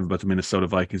 8-5 about the Minnesota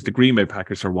Vikings. The Green Bay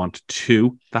Packers are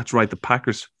 1-2. That's right. The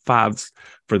Packers favs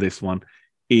for this one.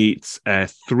 It's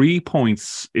 3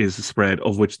 points is the spread,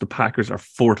 of which the Packers are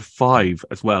 4-5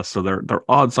 as well. So they're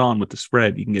odds on with the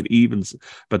spread. You can get evens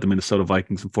about the Minnesota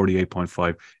Vikings, and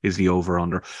 48.5 is the over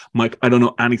under. Mike, I don't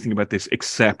know anything about this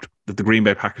except that the Green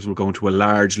Bay Packers will go into a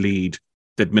large lead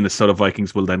that Minnesota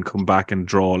Vikings will then come back and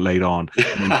draw late on.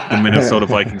 And the Minnesota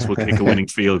Vikings will kick a winning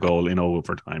field goal in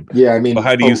overtime. Yeah, I mean, but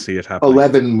how do you see it happening?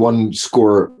 11 one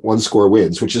score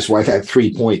wins, which is why that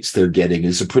 3 points they're getting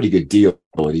is a pretty good deal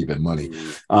at even money.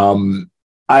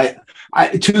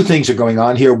 Two things are going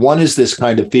on here. One is this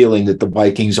kind of feeling that the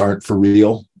Vikings aren't for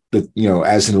real. That,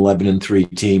 as an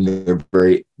 11-3 team, they're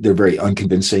very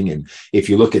unconvincing. And if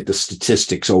you look at the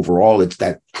statistics overall,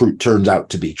 turns out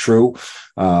to be true.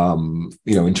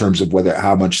 In terms of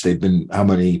how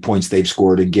many points they've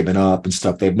scored and given up and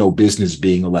stuff. They have no business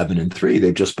being 11-3.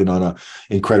 They've just been on an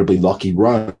incredibly lucky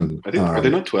run. I think are they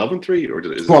not 12-3 or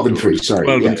is 12-3? Sorry,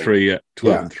 12-3. Yeah,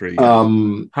 12-3.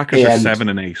 Yeah. Packers are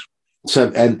 7-8.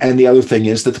 So, and the other thing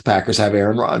is that the Packers have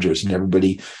Aaron Rodgers, and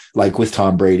everybody, like with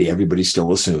Tom Brady, everybody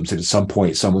still assumes that at some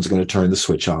point someone's going to turn the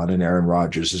switch on, and Aaron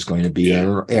Rodgers is going to be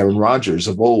Aaron Rodgers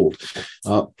of old.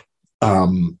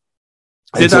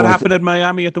 Did that happen at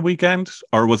Miami at the weekend,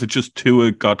 or was it just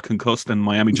Tua got concussed and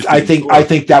Miami just? I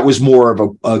think that was more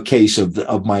of a case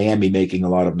of Miami making a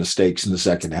lot of mistakes in the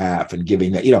second half and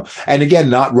giving that, and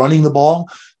again, not running the ball.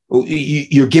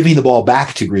 You're giving the ball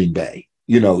back to Green Bay.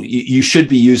 You should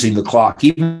be using the clock,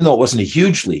 even though it wasn't a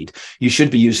huge lead. You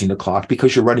should be using the clock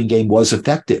because your running game was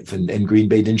effective, and Green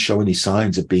Bay didn't show any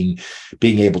signs of being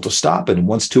able to stop it. And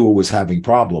once Tua was having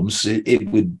problems, it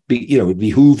would be, it would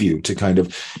behoove you to kind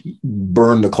of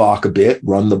burn the clock a bit,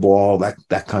 run the ball,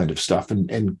 that kind of stuff,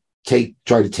 and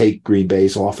try to take Green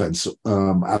Bay's offense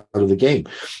out of the game.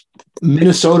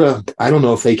 Minnesota, I don't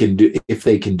know if they can do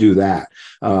that.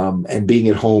 And being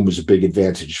at home is a big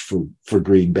advantage for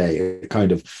Green Bay. It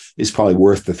kind of is probably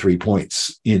worth the 3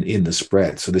 points in the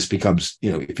spread. So this becomes,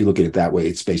 if you look at it that way,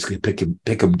 it's basically a pick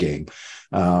 'em game.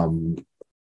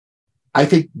 I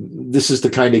think this is the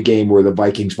kind of game where the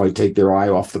Vikings might take their eye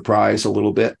off the prize a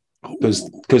little bit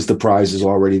because the prize is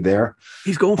already there.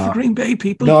 He's going for Green Bay,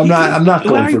 people. No, I'm not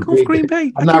going for Green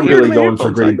Bay. I'm not really going for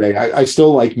Green Bay. I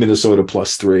still like Minnesota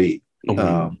 +3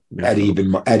 at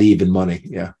even money.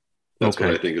 Yeah. That's what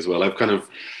I think as well.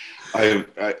 I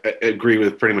agree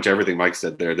with pretty much everything Mike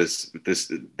said there.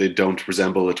 They don't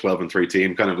resemble a 12-3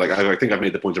 team. Kind of like I think I've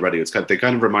made the point already. They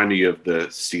kind of remind me of the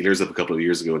Steelers of a couple of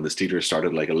years ago, when the Steelers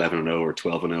started like 11-0 or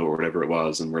 12-0 or whatever it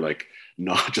was, and we're like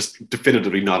just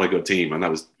definitively not a good team. And that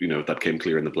was that came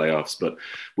clear in the playoffs. But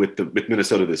with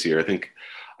Minnesota this year, I think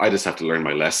I just have to learn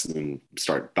my lesson and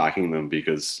start backing them,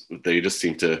 because they just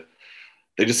seem to.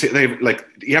 You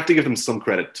have to give them some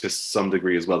credit to some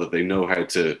degree as well, that they know how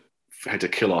to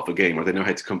kill off a game, or they know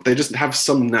how to come. They just have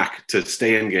some knack to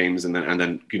stay in games and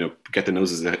then get the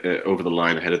noses over the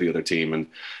line ahead of the other team. And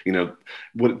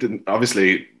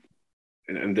obviously,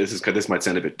 and this might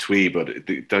sound a bit twee, but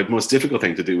the most difficult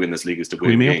thing to do in this league is to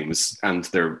win games, and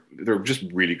they're just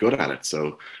really good at it.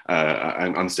 So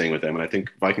I'm staying with them, and I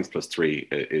think Vikings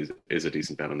 +3 is a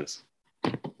decent bet on this.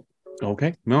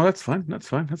 Okay, no, that's fine.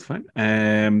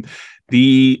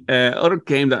 The other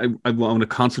game that I want to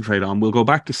concentrate on, we'll go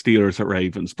back to Steelers at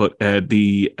Ravens, but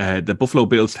the Buffalo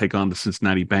Bills take on the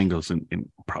Cincinnati Bengals in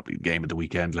probably the game of the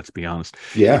weekend, let's be honest.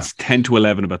 Yeah. It's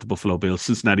 10-11 about the Buffalo Bills.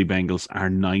 Cincinnati Bengals are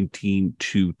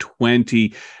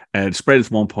 19-20. The spread is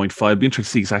 1.5. I'd be interested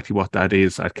to see exactly what that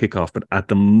is at kickoff, but at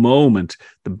the moment,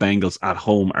 the Bengals at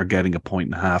home are getting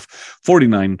 1.5.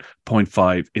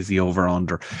 49.5 is the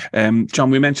over-under. John,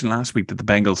 we mentioned last week that the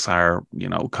Bengals are,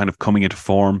 kind of coming into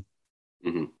form.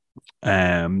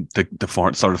 Mm-hmm. The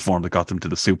sort of form that got them to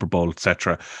the Super Bowl,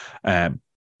 etc.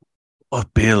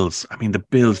 Bills, the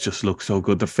Bills just look so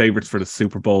good. They're favorites for the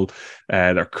Super Bowl.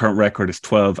 Their current record is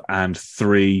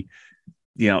 12-3.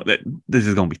 This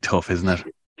is going to be tough, isn't it?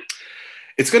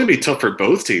 It's going to be tough for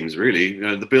both teams, really.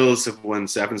 The Bills have won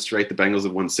 7 straight. The Bengals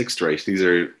have won 6 straight. These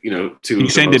are, two. You're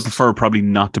saying they prefer probably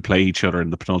not to play each other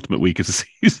in the penultimate week of the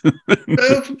season?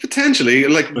 Potentially,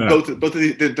 both of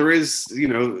there is,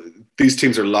 these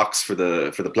teams are locks for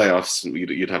the playoffs.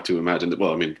 You'd have to imagine that.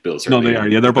 Well, Bills. No, they are.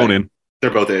 Yeah, they're both in. They're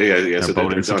both, yeah. They're So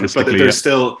both they're done, but statistically, there's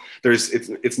still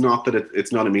it's not that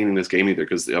it's not a meaningless game either,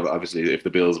 because obviously if the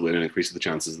Bills win, it increases the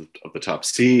chances of the top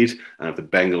seed, and if the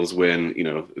Bengals win,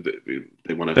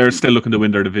 they want to. They're still looking to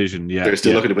win their division. Yeah, they're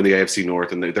still looking to win the AFC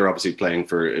North, and they're obviously playing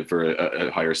for a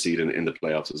higher seed in the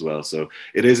playoffs as well. So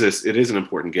it is an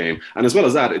important game, and as well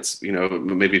as that, it's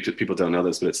maybe people don't know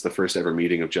this, but it's the first ever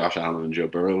meeting of Josh Allen and Joe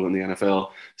Burrow in the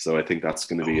NFL. So I think that's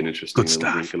going to be an interesting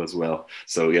little wrinkle as well.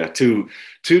 So yeah, two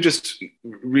just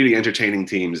really entertaining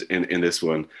teams in this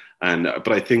one,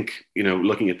 but I think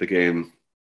looking at the game,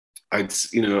 I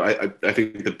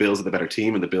think the Bills are the better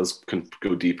team, and the Bills can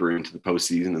go deeper into the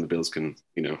postseason, and the Bills can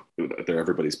they're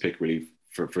everybody's pick really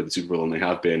for the Super Bowl, and they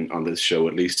have been on this show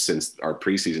at least since our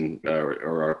preseason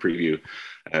or our preview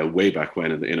way back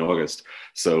when in August.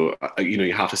 So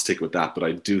you have to stick with that, but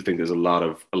I do think there's a lot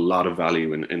of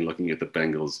value in looking at the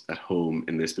Bengals at home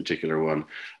in this particular one.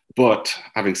 But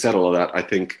having said all of that, I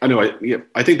think the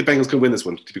Bengals can win this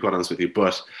one, to be quite honest with you.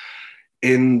 But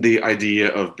in the idea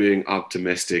of being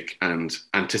optimistic and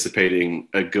anticipating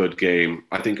a good game,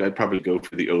 I think I'd probably go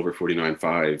for the over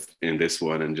 49.5 in this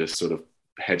one, and just sort of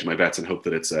hedge my bets and hope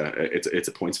that it's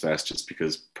a points fest, just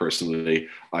because personally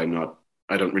I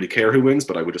don't really care who wins,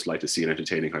 but I would just like to see an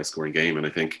entertaining, high-scoring game. And I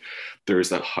think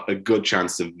there's a good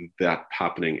chance of that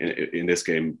happening in this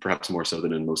game, perhaps more so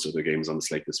than in most other games on the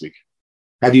slate this week.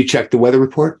 Have you checked the weather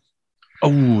report?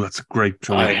 Oh, that's a great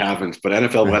choice. I haven't, but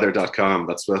NFLweather.com,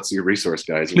 that's your resource,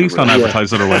 guys. Please don't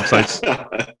advertise other websites.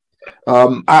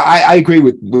 I agree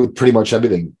with pretty much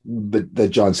everything that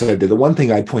John said there. The one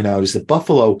thing I'd point out is that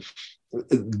Buffalo,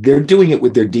 they're doing it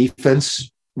with their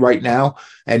defense right now.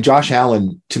 And Josh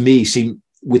Allen, to me,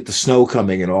 with the snow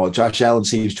coming and all, Josh Allen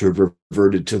seems to have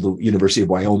reverted to the University of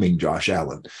Wyoming Josh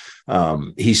Allen.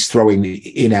 He's throwing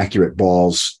inaccurate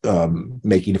balls,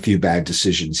 making a few bad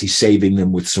decisions. He's saving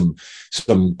them with some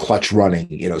clutch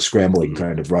running, scrambling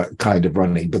kind of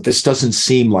running. But this doesn't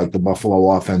seem like the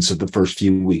Buffalo offense of the first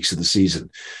few weeks of the season.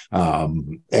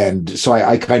 And so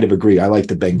I kind of agree. I like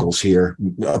the Bengals here.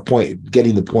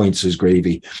 Getting the points is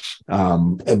gravy.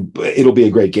 And it'll be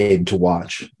a great game to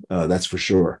watch. That's for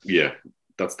sure. Yeah,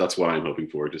 that's what I'm hoping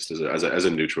for. Just as a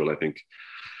neutral, I think.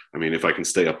 I mean, if I can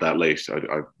stay up that late,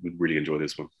 I would really enjoy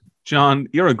this one. John,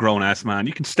 you're a grown-ass man.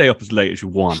 You can stay up as late as you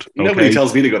want. Okay? Nobody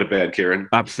tells me to go to bed, Kieran.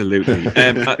 Absolutely.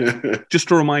 Just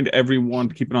to remind everyone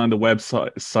to keep an eye on the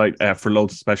website for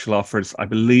loads of special offers. I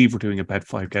believe we're doing a Bet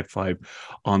 5, Get 5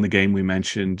 on the game we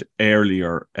mentioned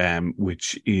earlier,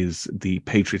 which is the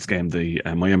Patriots game, the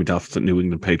Miami Dolphins at New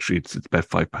England Patriots. It's bet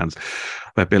 £5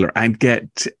 bet biller, and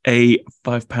get a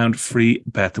 £5 free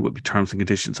bet. There will be terms and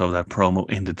conditions of that promo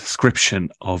in the description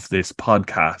of this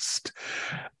podcast.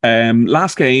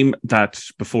 Last game that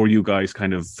before you guys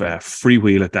kind of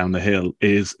freewheel it down the hill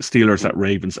is Steelers at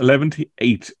Ravens.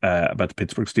 11-8 about the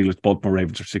Pittsburgh Steelers. Baltimore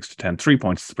Ravens are 6-10, 3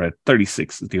 points spread.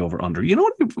 36 is the over under. You know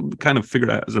what I kind of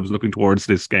figured out as I was looking towards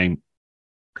this game?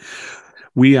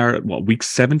 We are at week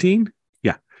 17?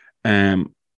 Yeah.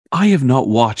 I have not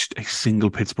watched a single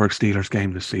Pittsburgh Steelers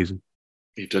game this season.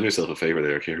 You've done yourself a favor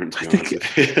there, Kieran, to be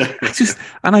honest.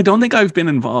 And I don't think I've been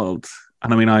involved.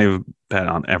 And I mean, I have bet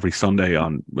on every Sunday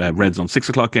on Red Zone 6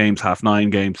 o'clock games,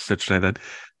 9:30 games, such like that.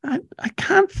 I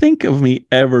can't think of me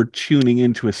ever tuning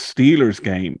into a Steelers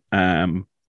game,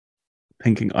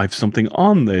 thinking I've something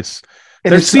on this.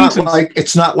 And it's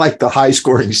not like the high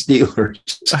scoring Steelers.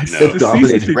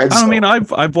 I mean,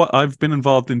 I've been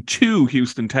involved in 2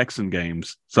 Houston Texan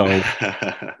games, so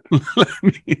let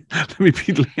me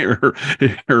be clear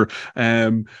here.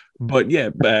 But yeah,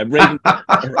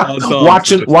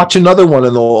 watch another one,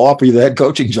 and they'll offer you the head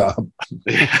coaching job.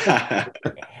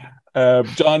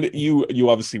 John, you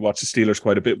obviously watch the Steelers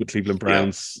quite a bit with Cleveland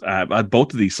Browns. At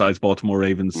both of these sides, Baltimore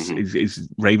Ravens, is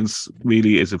Ravens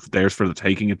really is it theirs for the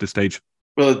taking at this stage?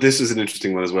 Well, this is an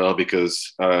interesting one as well,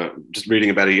 because just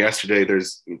reading about it yesterday,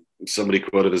 there's somebody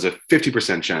quoted as a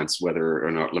 50% chance whether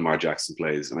or not Lamar Jackson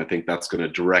plays, and I think that's going to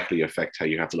directly affect how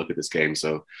you have to look at this game.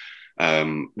 So,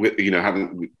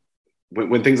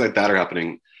 when things like that are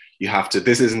happening, you have to.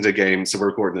 This isn't a game. So we're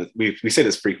recording it. We say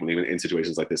this frequently in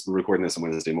situations like this. We're recording this on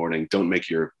Wednesday morning. Don't make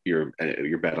your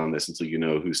bet on this until you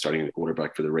know who's starting a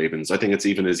quarterback for the Ravens. I think it's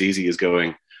even as easy as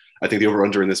going. I think the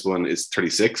over/under in this one is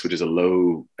 36, which is a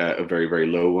very, very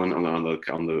low one on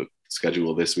the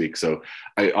schedule this week. So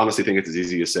I honestly think it's as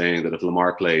easy as saying that if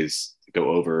Lamar plays,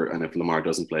 go over, and if Lamar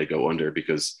doesn't play, go under,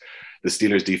 because the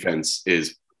Steelers' defense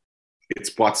is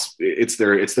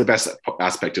the best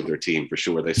aspect of their team for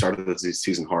sure. They started the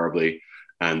season horribly,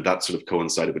 and that sort of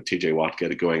coincided with TJ Watt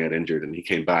going out injured, and he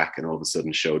came back and all of a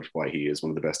sudden showed why he is one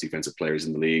of the best defensive players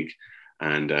in the league,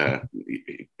 and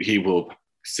he will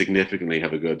significantly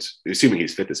have a good, assuming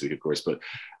he's fit this week, of course, but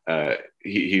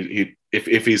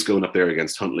if he's going up there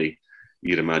against Huntley,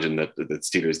 you'd imagine that the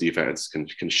Steelers defense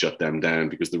can shut them down,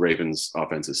 because the Ravens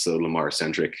offense is so Lamar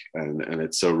centric and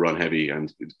it's so run heavy,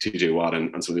 and TJ Watt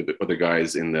and some of the other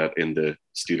guys in the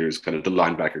Steelers kind of the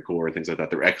linebacker core and things like that,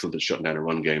 they're excellent at shutting down a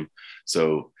run game.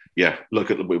 So yeah,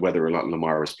 look at whether or not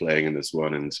Lamar is playing in this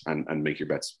one and make your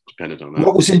bets dependent on that.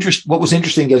 What was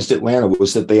interesting against Atlanta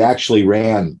was that they actually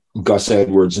ran Gus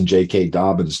Edwards and J.K.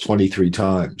 Dobbins 23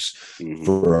 times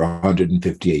for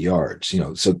 158 yards.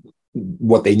 So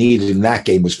what they needed in that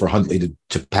game was for Huntley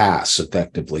to pass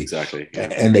effectively. Exactly. Yeah.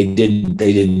 And they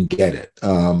didn't get it.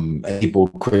 And people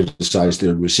criticized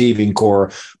their receiving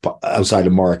core. Outside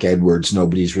of Mark Edwards,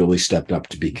 nobody's really stepped up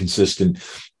to be consistent.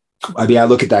 I mean, I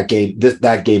look at that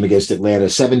game against Atlanta,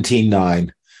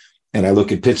 17-9, and I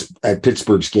look at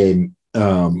Pittsburgh's game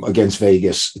against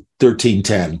Vegas,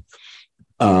 13-10.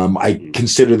 I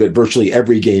consider that virtually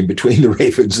every game between the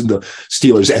Ravens and the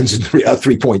Steelers ends in a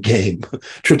 3-point game.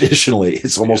 Traditionally,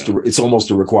 it's almost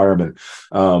a requirement.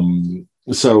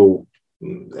 So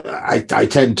I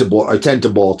tend to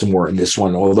Baltimore in this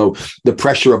one, although the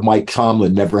pressure of Mike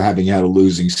Tomlin never having had a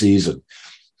losing season.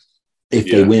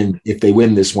 If they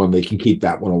win this one, they can keep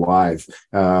that one alive.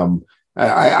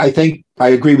 I think I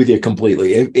agree with you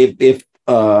completely. If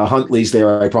Huntley's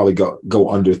there, I probably go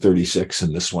under 36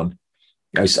 in this one.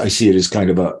 I see it as kind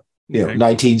of a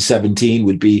 1917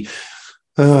 would be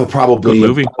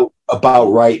probably about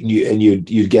right, and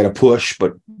you'd get a push,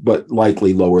 but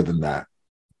likely lower than that.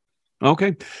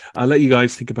 Okay, I'll let you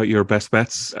guys think about your best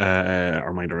bets. A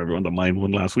reminder, everyone, that mine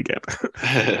won last weekend.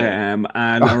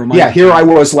 Here I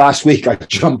was last week. I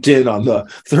jumped in on the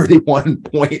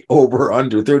 31-point over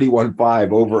under,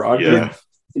 31.5 over under. Yeah.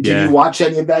 Did you watch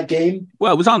any of that game?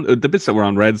 Well, it was on the bits that were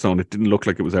on Red Zone. It didn't look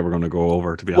like it was ever going to go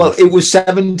over, to be honest. Well, it was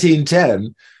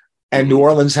 17-10, and New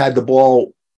Orleans had the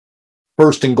ball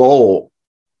first and goal,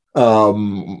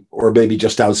 or maybe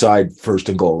just outside first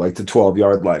and goal, like the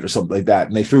 12-yard line or something like that.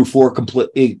 And they threw 4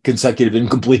 consecutive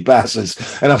incomplete passes.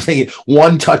 And I'm thinking,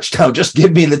 one touchdown, just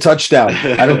give me the touchdown.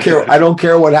 I don't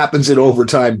care what happens in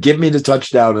overtime. Give me the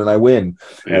touchdown and I win.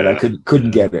 And I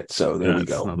couldn't get it. So there we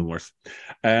go. Not the worst.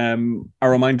 A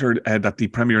reminder that the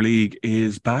Premier League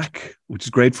is back, which is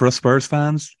great for us Spurs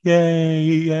fans.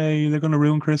 Yay, they're going to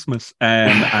ruin Christmas.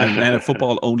 And then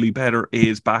football only better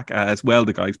is back as well.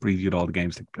 The guys previewed all the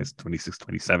games taking place 26th,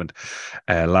 27th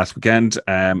last weekend,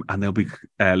 and they'll be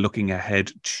looking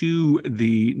ahead to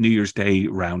the New Year's Day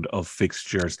round of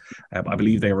fixtures. I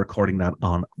believe they are recording that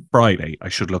on Friday. I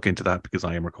should look into that because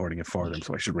I am recording it for them,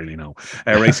 so I should really know.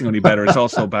 Racing Only Better is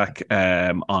also back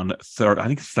on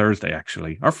Thursday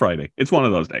actually, or Friday. It's one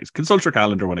of those days. Consult your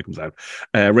calendar when it comes out.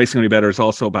 Racing Only Better is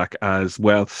also back as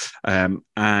well,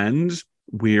 and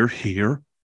we're here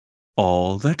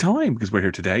all the time because we're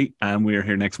here today and we're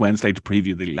here next Wednesday to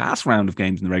preview the last round of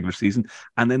games in the regular season,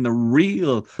 and then the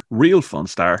real fun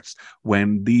starts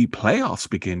when the playoffs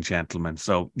begin, gentlemen.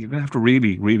 So you're gonna have to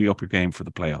really up your game for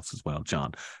the playoffs as well.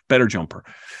 John, better jumper.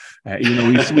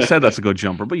 We said that's a good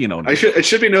jumper, but it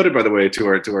should be noted, by the way, to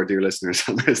our dear listeners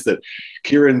on this, that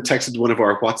Kieran texted one of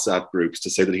our WhatsApp groups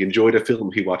to say that he enjoyed a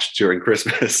film he watched during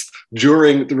Christmas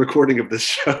during the recording of this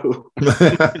show.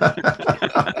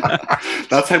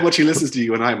 That's how much he listens to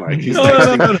you and I, Mike. He's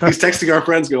texting our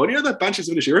friends, going, "Yeah, that Banshees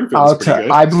of Inisherin film is pretty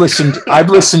good." I've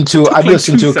listened to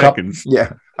a couple.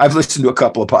 Yeah, I've listened to a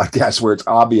couple of podcasts where it's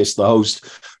obvious the host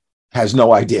has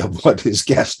no idea what his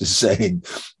guest is saying.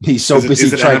 He's so busy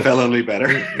trying. NFL only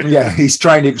better? Yeah, he's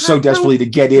trying to so desperately to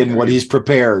get in what he's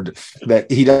prepared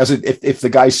that he doesn't. If the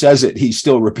guy says it, he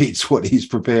still repeats what he's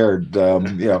prepared.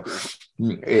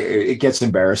 It gets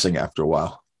embarrassing after a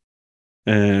while.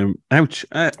 Ouch.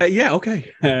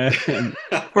 Okay.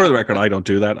 For the record, I don't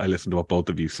do that. I listen to what both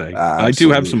of you say. I do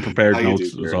have some prepared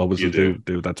notes as always.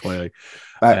 Do. That's why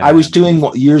I was doing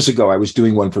years ago. I was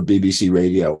doing one for BBC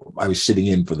Radio. I was sitting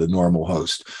in for the normal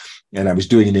host, and I was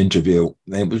doing an interview.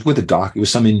 And it was with a doc. It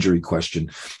was some injury question,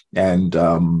 and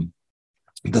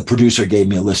the producer gave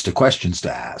me a list of questions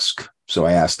to ask. So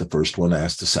I asked the first one, I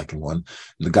asked the second one.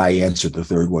 And the guy answered the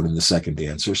third one in the second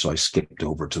answer. So I skipped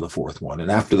over to the fourth one. And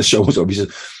after the show was over, he said,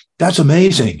 "That's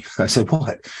amazing." I said,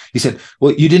 "What?" He said,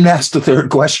 "Well, you didn't ask the third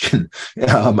question."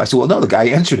 I said, "Well, no, the guy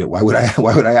answered it. Why would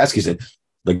I ask?" He said,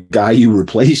 "The guy you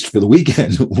replaced for the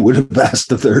weekend would have asked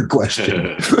the third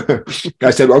question."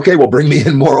 I said, "Okay, well, bring me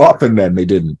in more often then." They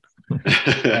didn't.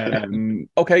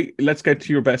 Okay, let's get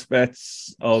to your best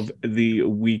bets of the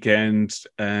weekend.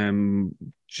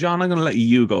 John, I'm going to let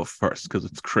you go first because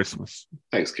it's Christmas.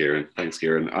 Thanks, Kieran.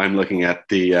 I'm looking at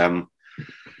the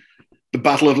The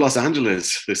Battle of Los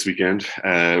Angeles this weekend.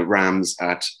 Rams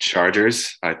at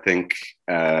Chargers. I think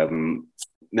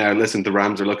now, listen, the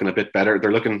Rams are looking a bit better.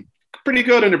 They're looking pretty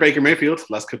good under Baker Mayfield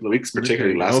last couple of weeks,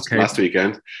 particularly last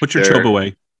weekend. Put your chub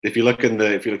away. If you look in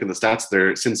the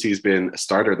stats, since he's been a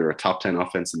starter, they're a top 10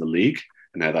 offense in the league.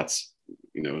 And now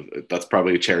that's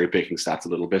probably cherry picking stats a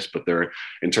little bit, but they're,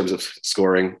 in terms of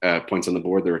scoring points on the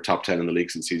board, they're a top 10 in the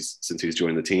league since he's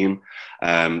joined the team.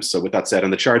 So with that said,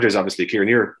 and the Chargers, obviously,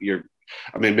 Kieran, you're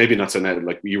I mean, maybe not so now,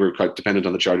 like you were quite dependent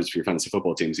on the Chargers for your fantasy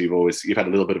football teams. You've had a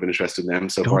little bit of an interest in them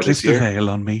so far this year. Don't lift the veil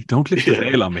on me. Don't lift the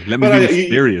veil on me. Let me be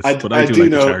serious. But I do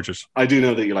like the Chargers. I do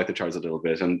know that you like the Chargers a little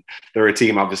bit, and they're a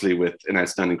team obviously with an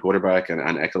outstanding quarterback and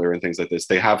Eckler and things like this.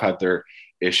 They have had their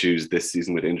issues this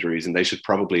season with injuries, and they should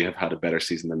probably have had a better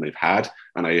season than they've had.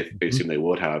 And I assume they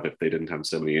would have if they didn't have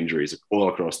so many injuries all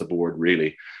across the board,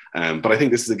 really. But I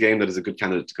think this is a game that is a good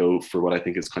candidate to go for what I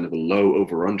think is kind of a low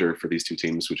over-under for these two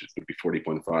teams, which would be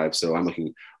 40.5. So I'm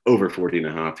looking over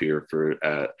 40.5 here for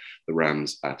the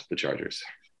Rams at the Chargers.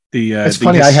 It's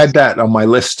funny, I had that on my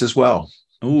list as well.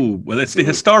 Oh, well, it's the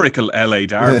historical LA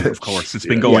Derby, of course. It's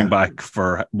been going back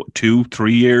for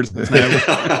 2-3 years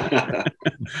now.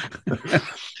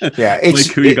 Yeah,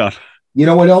 who you got? You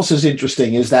know what else is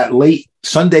interesting is that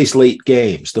Sunday's late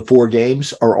games, the 4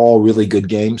 games are all really good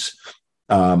games.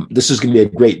 This is going to be a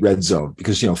great red zone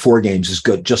because 4 games is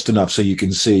good, just enough so you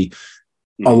can see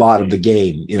a lot of the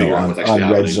game,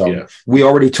 on red zone. Yeah. We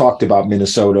already talked about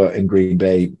Minnesota and Green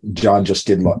Bay. John just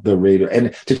did the Raider.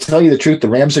 And to tell you the truth, the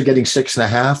Rams are getting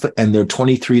 6.5 and they're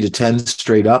 23-10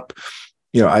 straight up.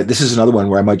 This is another one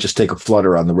where I might just take a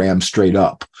flutter on the Rams straight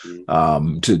up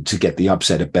to get the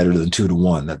upset at better than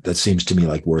 2-1. That seems to me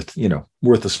like worth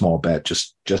a small bet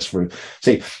just for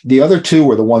say. The other two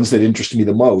are the ones that interest me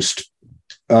the most.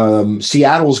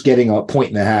 Seattle's getting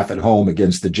 1.5 at home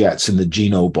against the Jets in the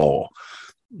Geno Bowl.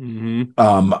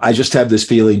 Mm-hmm. I just have this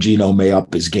feeling Geno may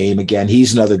up his game again.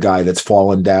 He's another guy that's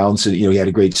fallen down. So, he had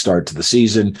a great start to the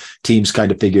season. Teams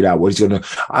kind of figured out what he's going to.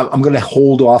 I'm going to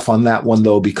hold off on that one,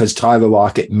 though, because Tyler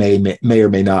Lockett may or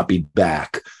may not be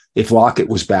back. If Lockett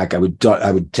was back, I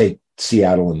would take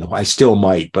Seattle, I still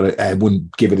might, but I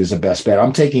wouldn't give it as a best bet.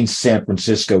 I'm taking San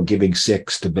Francisco, giving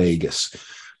 6 to Vegas.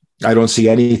 I don't see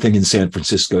anything in San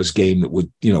Francisco's game that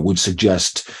would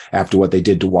suggest after what they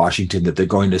did to Washington that they're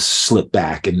going to slip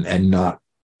back and not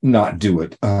do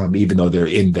it, even though they're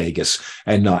in Vegas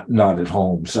and not at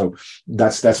home. So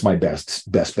that's my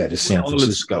best bet is San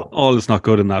Francisco. All is not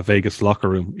good in that Vegas locker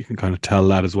room. You can kind of tell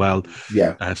that as well.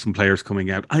 Yeah, some players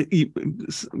coming out.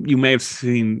 You may have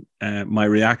seen my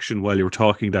reaction while you were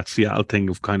talking, that Seattle thing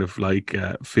of kind of like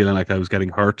feeling like I was getting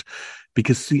hurt.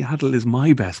 Because Seattle is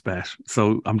my best bet.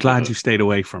 So I'm glad you stayed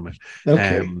away from it.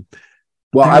 Okay.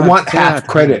 Well, I want half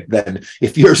credit then.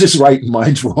 If yours is right and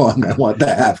mine's wrong, I want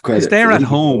that half credit. They're at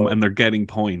home and they're getting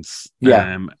points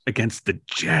against the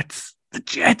Jets. The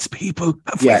Jets, people.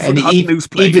 And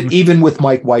even with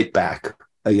Mike White back,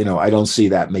 I don't see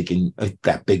that making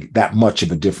that much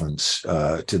of a difference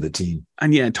to the team.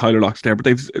 And Tyler Lockett's there, but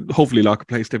they've hopefully Lockett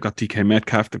plays. They've got DK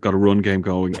Metcalf. They've got a run game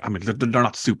going. I mean, they're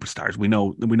not superstars. We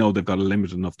know they've got a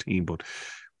limited enough team, but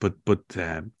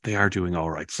they are doing all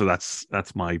right. So that's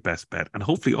my best bet, and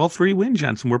hopefully all 3 win,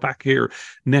 Jansen. We're back here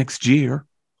next year.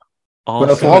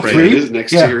 If all 3 is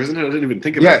next year, isn't it? I didn't even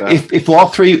think about that.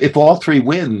 If all three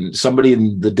win, somebody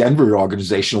in the Denver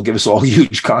organization will give us all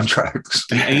huge contracts.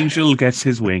 The angel gets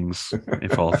his wings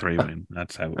if all 3 win.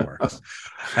 That's how it works.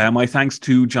 My thanks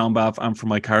to John Baff and for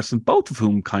Mike Carson, both of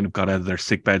whom kind of got out of their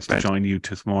sick beds to join you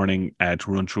this morning to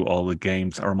run through all the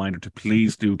games. A reminder to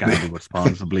please do gamble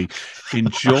responsibly.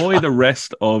 Enjoy the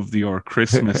rest of your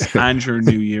Christmas and your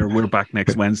New Year. We're back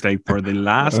next Wednesday for the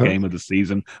last game of the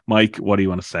season. Mike, what do you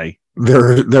want to say?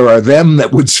 There are them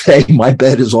that would say my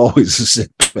bet is always a sick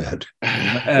bet.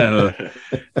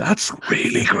 That's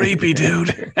really creepy,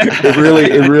 dude. It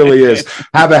really is.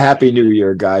 Have a happy New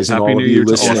Year, guys, and all of you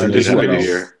listening as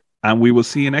well. And we will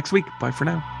see you next week. Bye for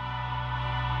now.